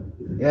great.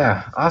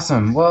 Yeah,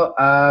 awesome. Well,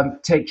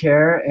 take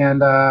care, and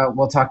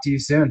we'll talk to you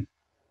soon.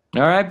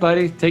 All right,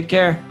 buddy. Take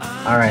care.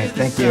 All right.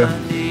 Thank you.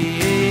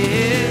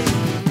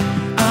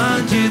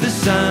 Onto the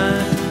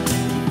sun.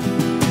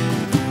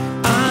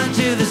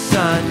 Onto the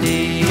sun.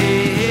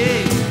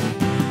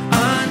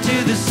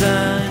 Onto the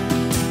sun.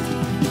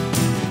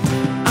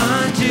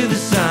 Onto the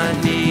sun.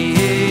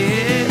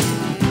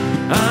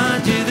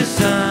 Onto the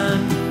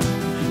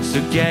sun.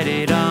 So get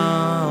it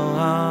on.